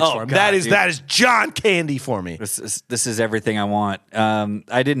 And he fights for him. God, that is John Candy for me. This is everything I want.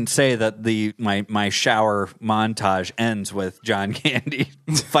 I didn't say that my shower montage ends with John Candy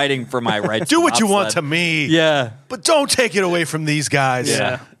fighting for my rights. Do what you want to me. Yeah. But don't take it away from these guys.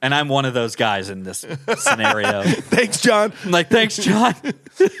 Yeah. And I'm one of those guys in this scenario. Thanks, John. I'm like, thanks, John.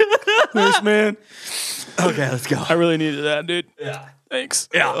 Thanks, man. Okay, let's go. I really needed that, dude. Yeah. Thanks.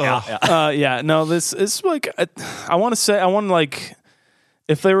 Yeah. No, this is like I want to like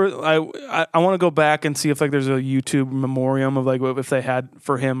if they were I want to go back and see if like there's a YouTube memoriam of like if they had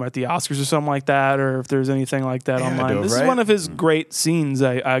for him at the Oscars or something like that, or if there's anything like that online. This is one of his great scenes.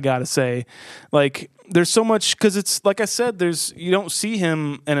 I gotta say, like there's so much because it's like I said, you don't see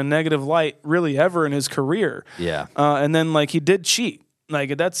him in a negative light really ever in his career. Yeah. And then like he did cheat.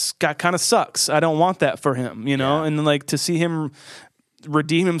 Like that's kind of sucks. I don't want that for him, you know. And then like to see him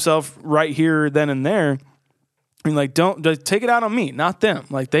redeem himself right here, then and there. I mean, like, don't take it out on me, not them.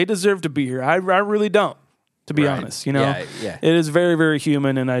 Like, they deserve to be here. I really don't, to be honest. You know, Yeah. It is very, very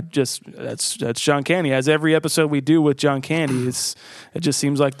human, and that's John Candy. As every episode we do with John Candy, it just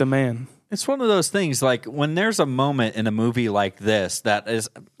seems like the man. It's one of those things, like, when there's a moment in a movie like this that is,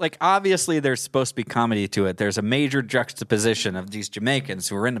 like, obviously there's supposed to be comedy to it. There's a major juxtaposition of these Jamaicans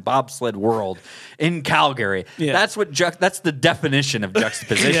who are in the bobsled world in Calgary. Yeah. That's the definition of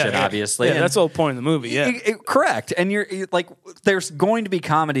juxtaposition, obviously. Yeah, And that's the whole point of the movie, yeah. Correct. And you're like, there's going to be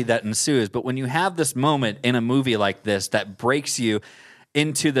comedy that ensues, but when you have this moment in a movie like this that breaks you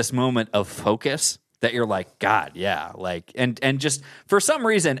into this moment of focus, that you're like, God, yeah, like, and just for some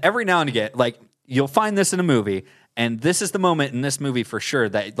reason, every now and again, like, you'll find this in a movie, and this is the moment in this movie for sure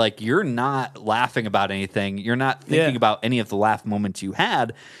that, like, you're not laughing about anything, you're not thinking about any of the laugh moments you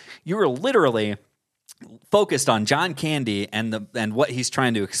had, you were literally focused on John Candy and what he's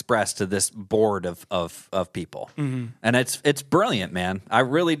trying to express to this board of people, and it's brilliant, man. I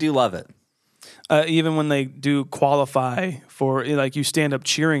really do love it. Even when they do qualify for, like, you stand up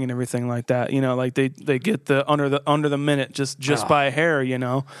cheering and everything like that, you know, like they get the under the minute just by a hair, you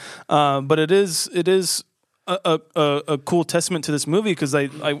know. But it is a cool testament to this movie because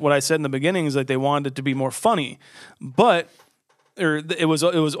what I said in the beginning is like they wanted it to be more funny, but it was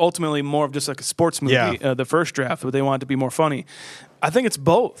ultimately more of just like a sports movie, the first draft, but they wanted it to be more funny. I think it's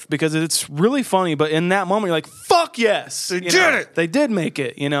both because it's really funny, but in that moment you're like, "Fuck yes, they did it! They did make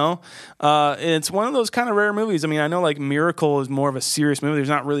it." You know, it's one of those kind of rare movies. I mean, I know like Miracle is more of a serious movie. There's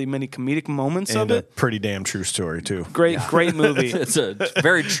not really many comedic moments and of it. A pretty damn true story too. Great movie. It's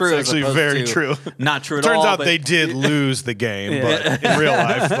very true. It's actually very true. Not true at all. Turns out they did lose the game, but in real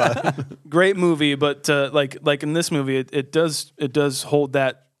life. But. Great movie, but like in this movie, it does hold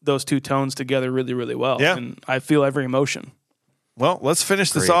those two tones together really, really well. Yeah. And I feel every emotion. Well, let's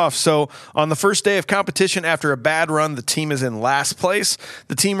finish this off. So, on the first day of competition, after a bad run, the team is in last place.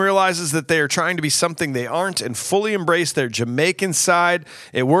 The team realizes that they are trying to be something they aren't and fully embrace their Jamaican side.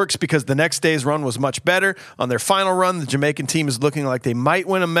 It works because the next day's run was much better. On their final run, the Jamaican team is looking like they might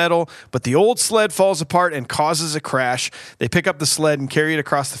win a medal, but the old sled falls apart and causes a crash. They pick up the sled and carry it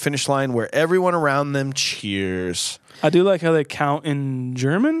across the finish line where everyone around them cheers. I do like how they count in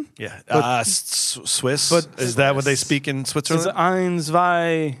German. Yeah. Swiss. But is that what they speak in Switzerland? It's eins,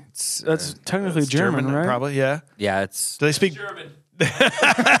 zwei. That's technically German, right? Probably, yeah. Yeah, it's... Do they speak... German.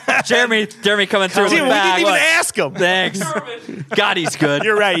 Jeremy coming through with we the didn't bag. even ask him. Thanks. God, he's good.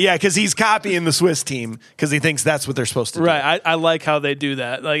 You're right, yeah, because he's copying the Swiss team because he thinks that's what they're supposed to do. Right, I like how they do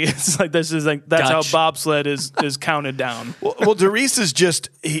that. Like it's like this is like that's Dutch. how bobsled is counted down. Well, Derice is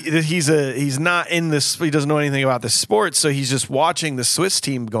just he's not in this. He doesn't know anything about the sport, so he's just watching the Swiss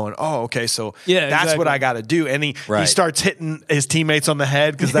team, going, "Oh, okay, so Yeah, that's exactly. what I got to do." And he starts hitting his teammates on the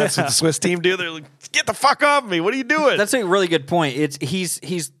head because that's what the Swiss team do. They're like, "Get the fuck off me! What are you doing?" That's a really good point.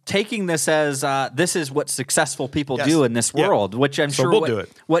 He's taking this as this is what successful people Yes. do in this Yep. world, which I'm So sure we'll do it.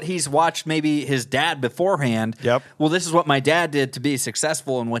 what he's watched maybe his dad beforehand. Yep. Well, this is what my dad did to be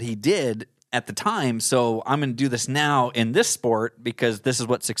successful and what he did at the time. So I'm going to do this now in this sport because this is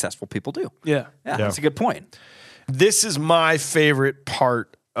what successful people do. Yeah. Yeah, that's a good point. This is my favorite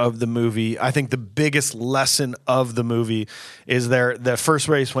part of the movie. I think the biggest lesson of the movie is the first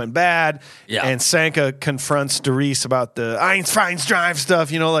race went bad, and Sanka confronts Derice about the Eins, Feins, Drive stuff,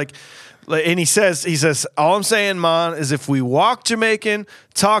 and he says, all I'm saying, man, is if we walk Jamaican,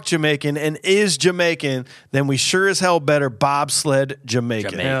 talk Jamaican, and is Jamaican, then we sure as hell better bobsled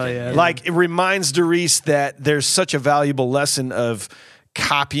Jamaican. Hell yeah. Like, it reminds Derice that there's such a valuable lesson of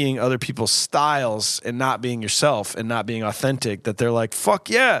copying other people's styles and not being yourself and not being authentic, that they're like, fuck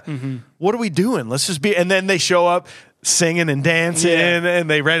yeah, what are we doing? Let's just be. And then they show up singing and dancing, and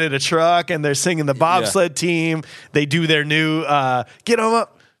they rented a truck and they're singing the bobsled team. They do their new get them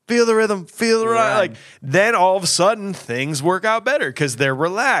up, feel the rhythm, feel the ride. Right. Like then all of a sudden things work out better because they're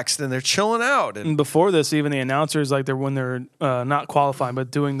relaxed and they're chilling out. And And before this, even the announcers, like when they're not qualifying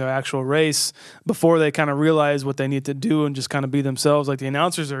but doing the actual race, before they kind of realize what they need to do and just kind of be themselves, like the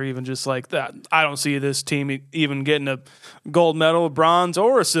announcers are even just like that. I don't see this team even getting a gold medal, a bronze,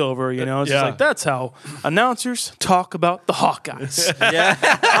 or a silver. You know, it's just like that's how announcers talk about the Hawkeyes.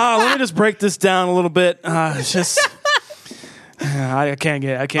 Let me just break this down a little bit. It's just. I can't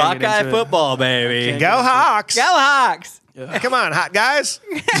get Hawkeye into football, baby. go Hawks. Go Hawks. Come on, hot guys.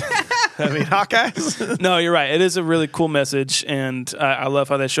 I mean, Hawkeyes. No, you're right. It is a really cool message, and I love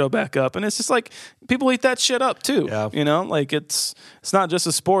how they show back up. And it's just like people eat that shit up too. Yeah. You know, like it's not just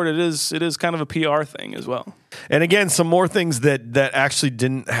a sport. It is kind of a PR thing as well. And again, some more things that actually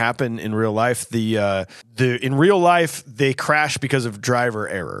didn't happen in real life. In real life, they crash because of driver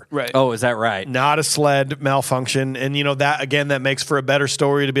error. Right. Oh, is that right? Not a sled malfunction. And that makes for a better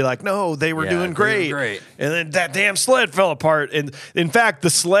story to be like, no, they were Yeah, doing they were great. great. And then that damn sled fell apart. And in fact, the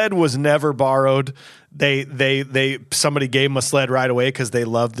sled was never borrowed. Somebody gave them a sled right away because they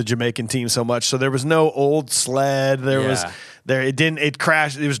loved the Jamaican team so much. So there was no old sled. It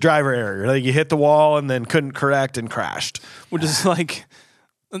crashed. It was driver error. Like you hit the wall and then couldn't correct and crashed. Which is like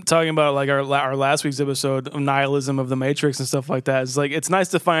talking about like our last week's episode of nihilism of the Matrix and stuff like that. It's like it's nice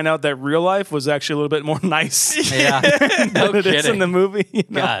to find out that real life was actually a little bit more nice Yeah. No than it is in kidding. the movie. You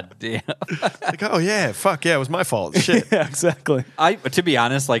know? God damn. Like, oh yeah, fuck yeah, it was my fault. Shit. Yeah, exactly. To be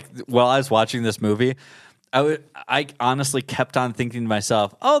honest, like while I was watching this movie, I honestly kept on thinking to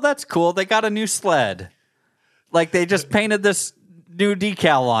myself, "Oh, that's cool. They got a new sled. Like they just painted this new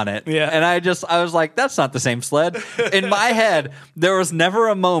decal on it." Yeah. And I was like, "That's not the same sled." In my head, there was never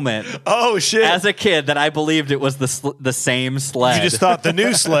a moment Oh shit. as a kid that I believed it was the same sled. You just thought the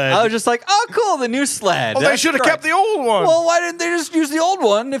new sled. I was just like, "Oh, cool, the new sled." Well, they should have kept the old one. Well, why didn't they just use the old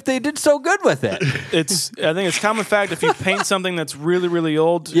one if they did so good with it? I think it's common fact if you paint something that's really, really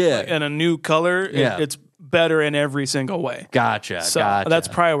old in a new color, it's better in every single way. Gotcha. So gotcha. that's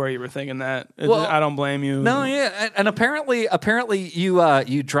probably where you were thinking that. Well, I don't blame you. No, yeah, and apparently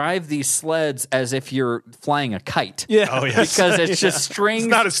you drive these sleds as if you're flying a kite. Yeah. Oh yes. Because it's just strings. It's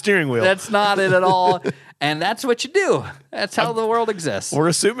not a steering wheel. That's not it at all. And that's what you do. That's how the world exists. We're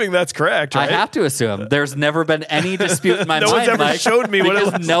assuming that's correct, right? I have to assume. There's never been any dispute in my No mind. one's ever Mike, showed me what it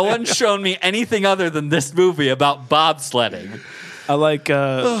because looks no one's shown me anything other than this movie about bobsledding. I like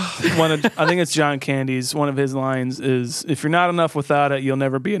I think it's John Candy's, one of his lines is, if you're not enough without it, you'll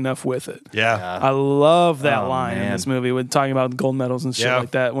never be enough with it. Yeah. I love that Oh, line in man. this movie when talking about gold medals and shit Yeah.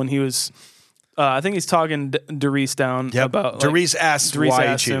 like that. When he was, I think he's talking Derice down Yep. about Derice asked why he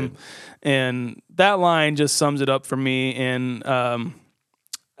asked cheated. and that line just sums it up for me. And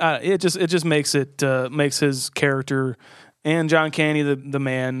it just makes makes his character and John Candy the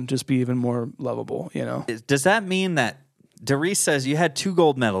man just be even more lovable. You know. Does that mean that Derice says you had 2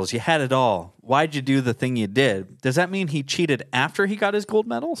 gold medals, you had it all? Why'd you do the thing you did? Does that mean he cheated after he got his gold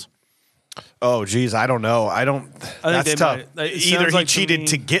medals? Oh, geez, I don't know. That's they tough. might- it Either sounds he like to cheated me-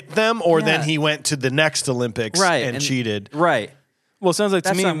 to get them, or then Yeah. he went to the next Olympics and cheated. Right. Well, it sounds like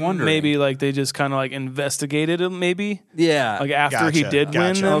That's to what me I'm wondering. maybe like they just kind of like investigated him, maybe Yeah. like after he Gotcha, did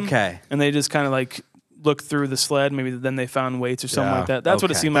win gotcha. them. Okay. And they just kind of like looked through the sled. Maybe then they found weights or something Yeah, like that. That's what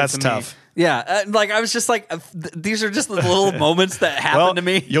it okay. seemed That's like to tough. Yeah. Like I was just like, these are just the little moments that happen to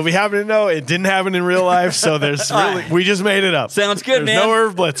me. You'll be happy to know it didn't happen in real life, so there's really we just made it up. Sounds good, There's man. no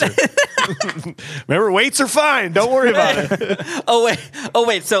Irv Blitzer. Remember, weights are fine. Don't worry about it. Oh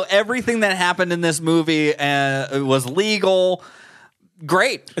wait. So everything that happened in this movie was legal.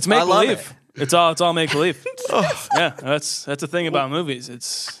 Great. It's make I love believe. it. It's all make believe. Yeah, that's the thing about movies.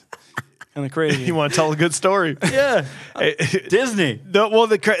 It's kind of crazy. You want to tell a good story? Yeah. Disney.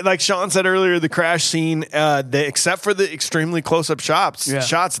 Like Sean said earlier, the crash scene, except for the extremely close-up shots,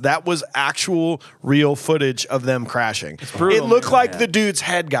 that was actual real footage of them crashing. brutal, It looked man. like the dude's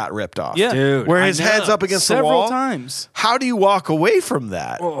head got ripped off. Yeah. Dude, where I his know. head's up against the Several wall. times. How do you walk away from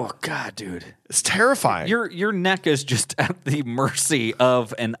that? Oh God, dude. It's terrifying. Your neck is just at the mercy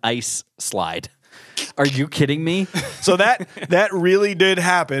of an ice slide. Are you kidding me? So that really did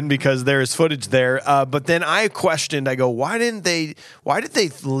happen because there is footage there. But then I questioned. I go, why did they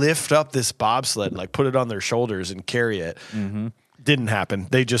lift up this bobsled and like put it on their shoulders and carry it? Didn't happen.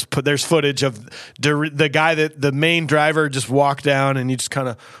 They just there's footage of the guy the main driver just walked down, and he just kind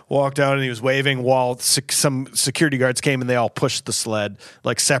of walked down and he was waving while some security guards came and they all pushed the sled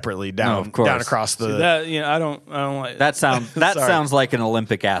like separately down across the. See, that I don't like that. Sounds like an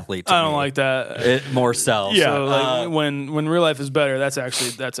Olympic athlete. To I don't me. like that. It more so. Yeah. So like, when real life is better, that's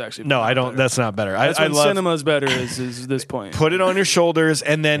actually no. I don't. Better. That's not better. That's I when love cinema is better. Is this point? Put it on your shoulders,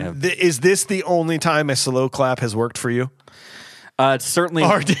 and then is this the only time a slow clap has worked for you? It's certainly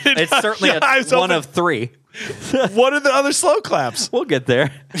one of 3. What are the other slow claps? We'll get there.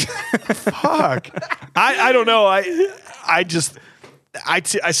 Fuck. I don't know. I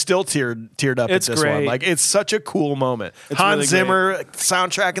still teared up at this one. Like, it's such a cool moment. Hans really Zimmer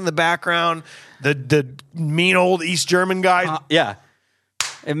soundtrack in the background. The mean old East German guy. Yeah,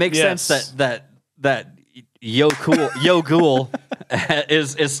 it makes sense that Yo Ghoul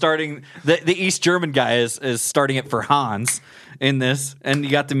is starting the East German guy is starting it for Hans in this, and you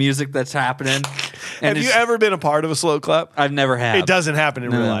got the music that's happening. And have you ever been a part of a slow clap? I've never had. It doesn't happen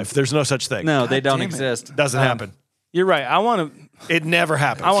in real life. There's no such thing. No, they don't exist. It doesn't happen. You're right. I want to. It never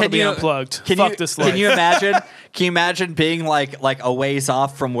happens. I want to be unplugged. Fuck this life. Can you imagine? Can you imagine being like a ways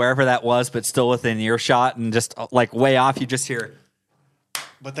off from wherever that was, but still within earshot, and just like way off, you just hear it.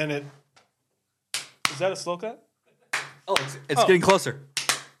 But then it. Is that a slow clap? Oh, it's getting closer.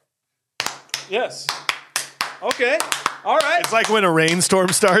 Yes. Okay. All right. It's like when a rainstorm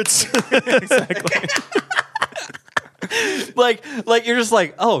starts. Exactly. like you're just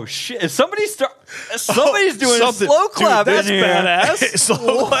like, oh shit! Somebody's doing a slow clap. Dude, that's badass.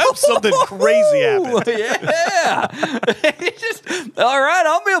 Slow clap. Something crazy happened. Yeah. All right,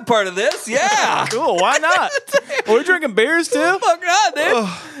 I'll be a part of this. Yeah. Cool. Why not? Are we drinking beers too? Fuck not,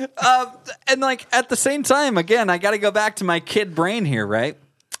 dude. And like at the same time, again, I got to go back to my kid brain here, right?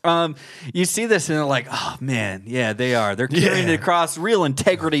 You see this and they're like, oh man, yeah, they are. They're carrying it across. Real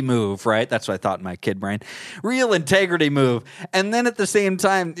integrity move, right? That's what I thought in my kid brain. Real integrity move. And then at the same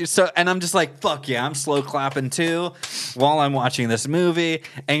time, and I'm just like, fuck yeah, I'm slow clapping too while I'm watching this movie.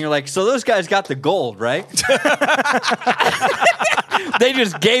 And you're like, so those guys got the gold, right? They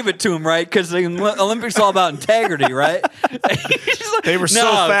just gave it to him, right? Because the Olympics all about integrity, right? Like, they were so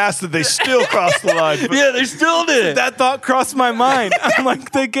fast that they still crossed the line. Yeah, they still did it. That thought crossed my mind. I'm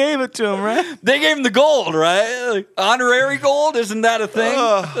like, they gave it to him, right? They gave him the gold, right? Like, honorary gold, isn't that a thing?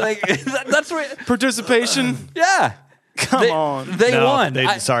 Like that's what participation. Yeah. Come on. They won.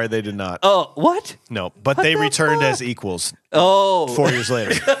 Sorry, they did not. Oh, what? No, but they returned as equals. Oh. 4 years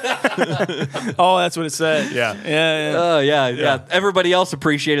later. Oh, that's what it said. Yeah. Oh, yeah. Everybody else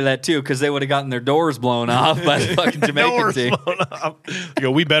appreciated that too because they would have gotten their doors blown off by the fucking Jamaican team.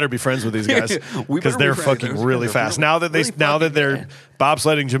 We better be friends with these guys because they're fucking really fast. Now that they're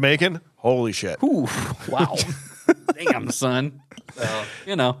bobsledding Jamaican, holy shit. Ooh, wow. Damn, son. Scott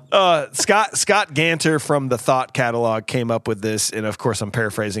Ganter from the Thought Catalog came up with this, and of course I'm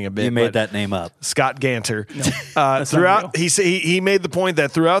paraphrasing a bit. You made that name up. Scott Ganter. Throughout, he made the point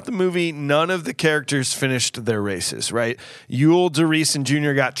that throughout the movie, none of the characters finished their races. Right, Yul, DeReese, and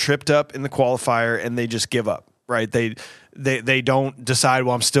Junior got tripped up in the qualifier, and they just give up. Right, they don't decide,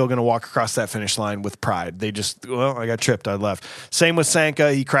 well, I'm still going to walk across that finish line with pride. They just, well, I got tripped, I left. Same with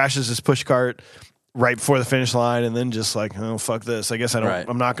Sanka. He crashes his push cart right before the finish line, and then just like, oh, fuck this. I guess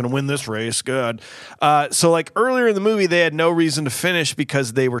I'm not going to win this race. Good. So like earlier in the movie, they had no reason to finish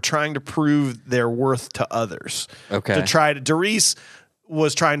because they were trying to prove their worth to others. Okay. DeReese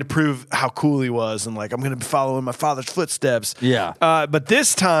was trying to prove how cool he was and like, I'm going to be following my father's footsteps. Yeah. But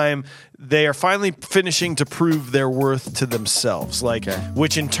this time they are finally finishing to prove their worth to themselves,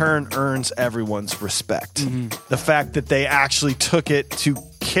 which in turn earns everyone's respect. Mm-hmm. The fact that they actually took it to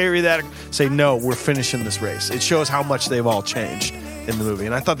carry that, say, no, we're finishing this race. It shows how much they've all changed in the movie.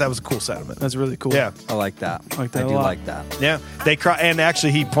 And I thought that was a cool sentiment. That's really cool. Yeah. I like that. I do like that. Yeah. And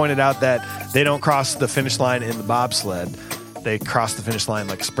actually he pointed out that they don't cross the finish line in the bobsled. They cross the finish line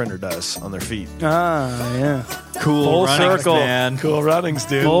like a sprinter does on their feet. Ah, yeah. Cool. Full runnings, circle. Man. Cool runnings,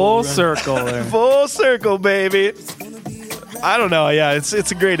 dude. Full circle there. Full circle, baby. I don't know. Yeah, it's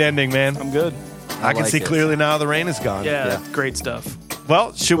a great ending, man. I'm good. I can see clearly now the rain is gone. Yeah. Great stuff.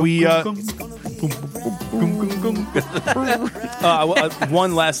 Well, should we...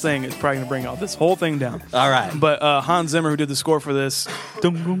 one last thing is probably going to bring all this whole thing down. All right. But Hans Zimmer, who did the score for this,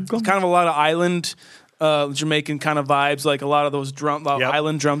 it's kind of a lot of island... Jamaican kind of vibes, like a lot of those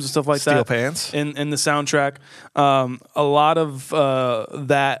island drums and stuff like Steel that. pants in the soundtrack. A lot of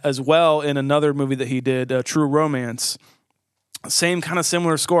that as well in another movie that he did, True Romance. Same kind of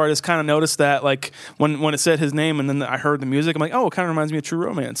similar score. I just kind of noticed that, like when it said his name and then I heard the music, I'm like, oh, it kind of reminds me of True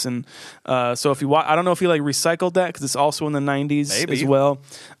Romance. And so if you I don't know if he like recycled that because it's also in the 90s as well.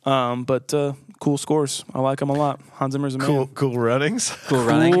 But cool scores. I like them a lot. Hans Zimmer's a man. Cool runnings. Cool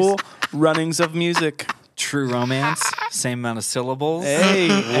runnings. Cool runnings of music. True Romance. Same amount of syllables.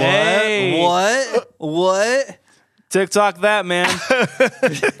 Hey, What? TikTok that, man.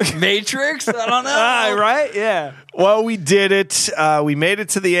 Matrix? I don't know. Right? Yeah. Well, we did it. We made it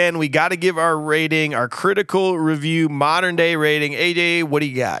to the end. We got to give our rating, our critical review, modern day rating. AJ, what do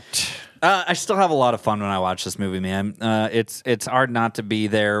you got? I still have a lot of fun when I watch this movie, man. It's hard not to be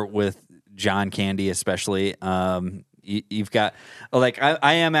there with John Candy, especially. You've got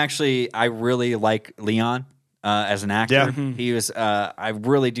I really like Leon as an actor. Yeah. He was. I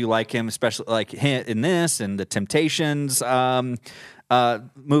really do like him, especially like him in this and the Temptations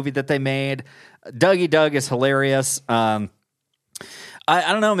movie that they made. Dougie Doug is hilarious. I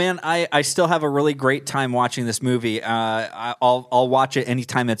don't know, man. I still have a really great time watching this movie. I'll watch it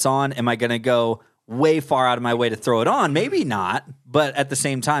anytime it's on. Am I going to go way far out of my way to throw it on? Maybe not. But at the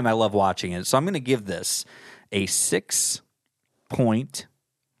same time, I love watching it. So I'm going to give this a 6.8.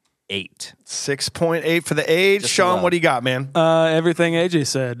 6.8 for the age. Just Sean, low. what do you got, man? Everything AJ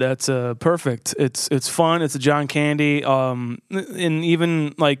said. That's perfect. It's fun. It's a John Candy. And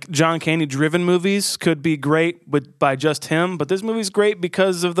even like John Candy driven movies could be great by just him. But this movie's great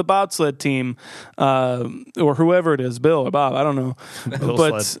because of the bobsled team, or whoever it is, Bill or Bob. I don't know.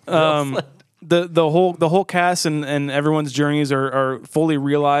 But the whole cast and everyone's journeys are fully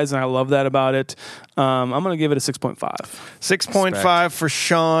realized, and I love that about it. I'm gonna give it a 6.5. 6.5 for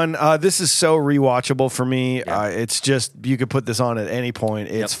Sean. This is so rewatchable for me. It's just you could put this on at any point.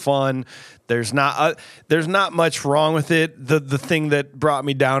 It's fun. There's not much wrong with it. The thing that brought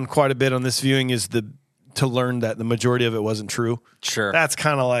me down quite a bit on this viewing is to learn that the majority of it wasn't true. Sure. That's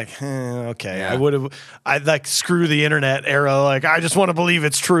kind of like, okay. Yeah. I'd like screw the internet era. Like, I just want to believe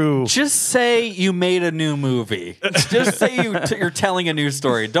it's true. Just say you made a new movie. Just say you're telling a new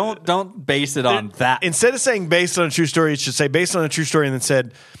story. Don't base it on that. Instead of saying based on a true story, it should say based on a true story and then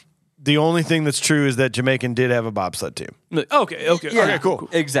said, the only thing that's true is that Jamaican did have a bobsled team. Okay. Yeah, Okay, cool.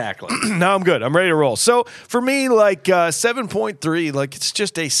 Exactly. Now I'm good. I'm ready to roll. So for me, like 7.3, like it's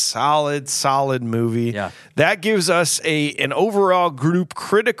just a solid movie. Yeah. That gives us an overall group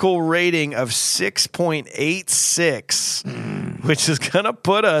critical rating of 6.86, which is gonna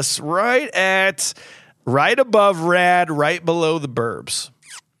put us right above Rad, right below the Burbs.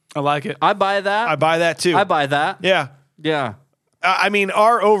 I like it. I buy that. I buy that too. I buy that. Yeah. Yeah. I mean,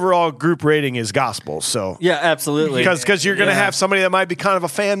 our overall group rating is gospel, so Yeah, absolutely. because you're going to have somebody that might be kind of a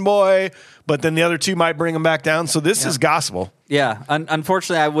fanboy, but then the other two might bring them back down. So this is gospel. Yeah.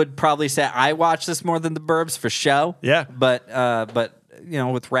 Unfortunately, I would probably say I watch this more than the Burbs for show. Yeah. But you know,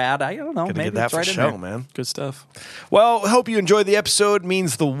 with Rad, I don't know. Gonna Maybe get that it's for right in show, there. man. Good stuff. Well, hope you enjoyed the episode.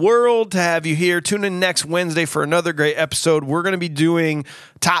 Means the world to have you here. Tune in next Wednesday for another great episode. We're going to be doing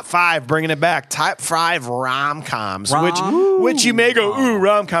top 5, bringing it back. Top 5 rom-coms, which you may go, ooh,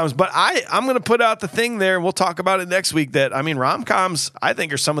 rom-coms. But I'm going to put out the thing there, and we'll talk about it next week. That I mean, rom-coms I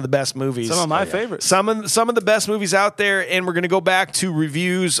think are some of the best movies. Some of my favorites. Some of the best movies out there, and we're going to go back to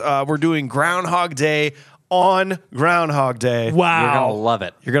reviews. We're doing Groundhog Day. On Groundhog Day. Wow. You're gonna love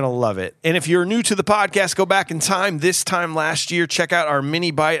it. You're going to love it. And if you're new to the podcast, go back in time. This time last year, check out our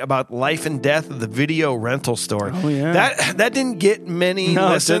mini bite about life and death of the video rental store. Oh, yeah. That didn't get many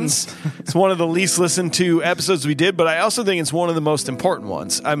listens. It's one of the least listened to episodes we did, but I also think it's one of the most important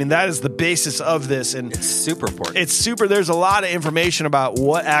ones. I mean, that is the basis of this. And It's super important. there's a lot of information about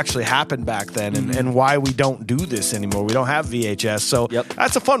what actually happened back then and why we don't do this anymore. We don't have VHS. So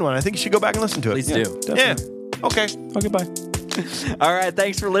that's a fun one. I think you should go back and listen to it. Please do. Yeah. Okay. Okay, bye. All right,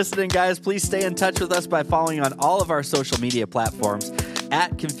 thanks for listening, guys. Please stay in touch with us by following on all of our social media platforms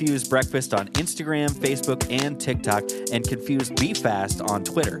at Confused Breakfast on Instagram, Facebook, and TikTok, and Confused Be Fast on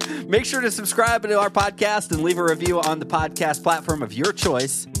Twitter. Make sure to subscribe to our podcast and leave a review on the podcast platform of your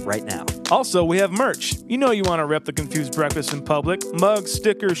choice right now. Also, we have merch. You know you want to rep the Confused Breakfast in public. Mugs,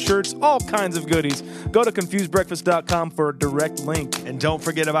 stickers, shirts, all kinds of goodies. Go to confusedbreakfast.com for a direct link. And don't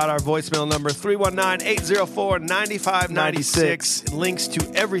forget about our voicemail number, 319-804-9596. Links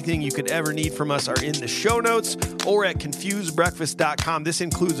to everything you could ever need from us are in the show notes or at confusedbreakfast.com. This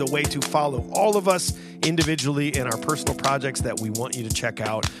includes a way to follow all of us individually in our personal projects that we want you to check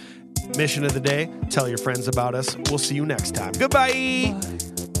out. Mission of the day, tell your friends about us. We'll see you next time. Goodbye. Bye.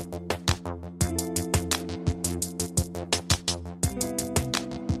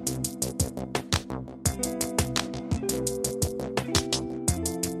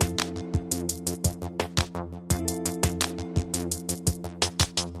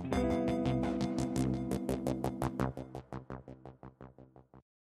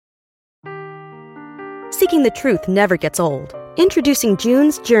 seeking the truth never gets old. Introducing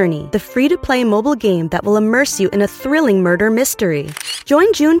June's Journey, the free-to-play mobile game that will immerse you in a thrilling murder mystery.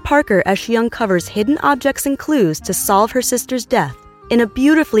 Join June Parker as she uncovers hidden objects and clues to solve her sister's death in a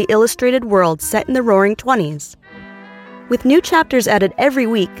beautifully illustrated world set in the Roaring '20s. With new chapters added every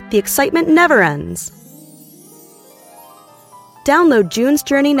week, the excitement never ends. Download June's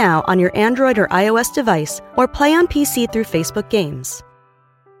Journey now on your Android or iOS device, or play on PC through Facebook Games.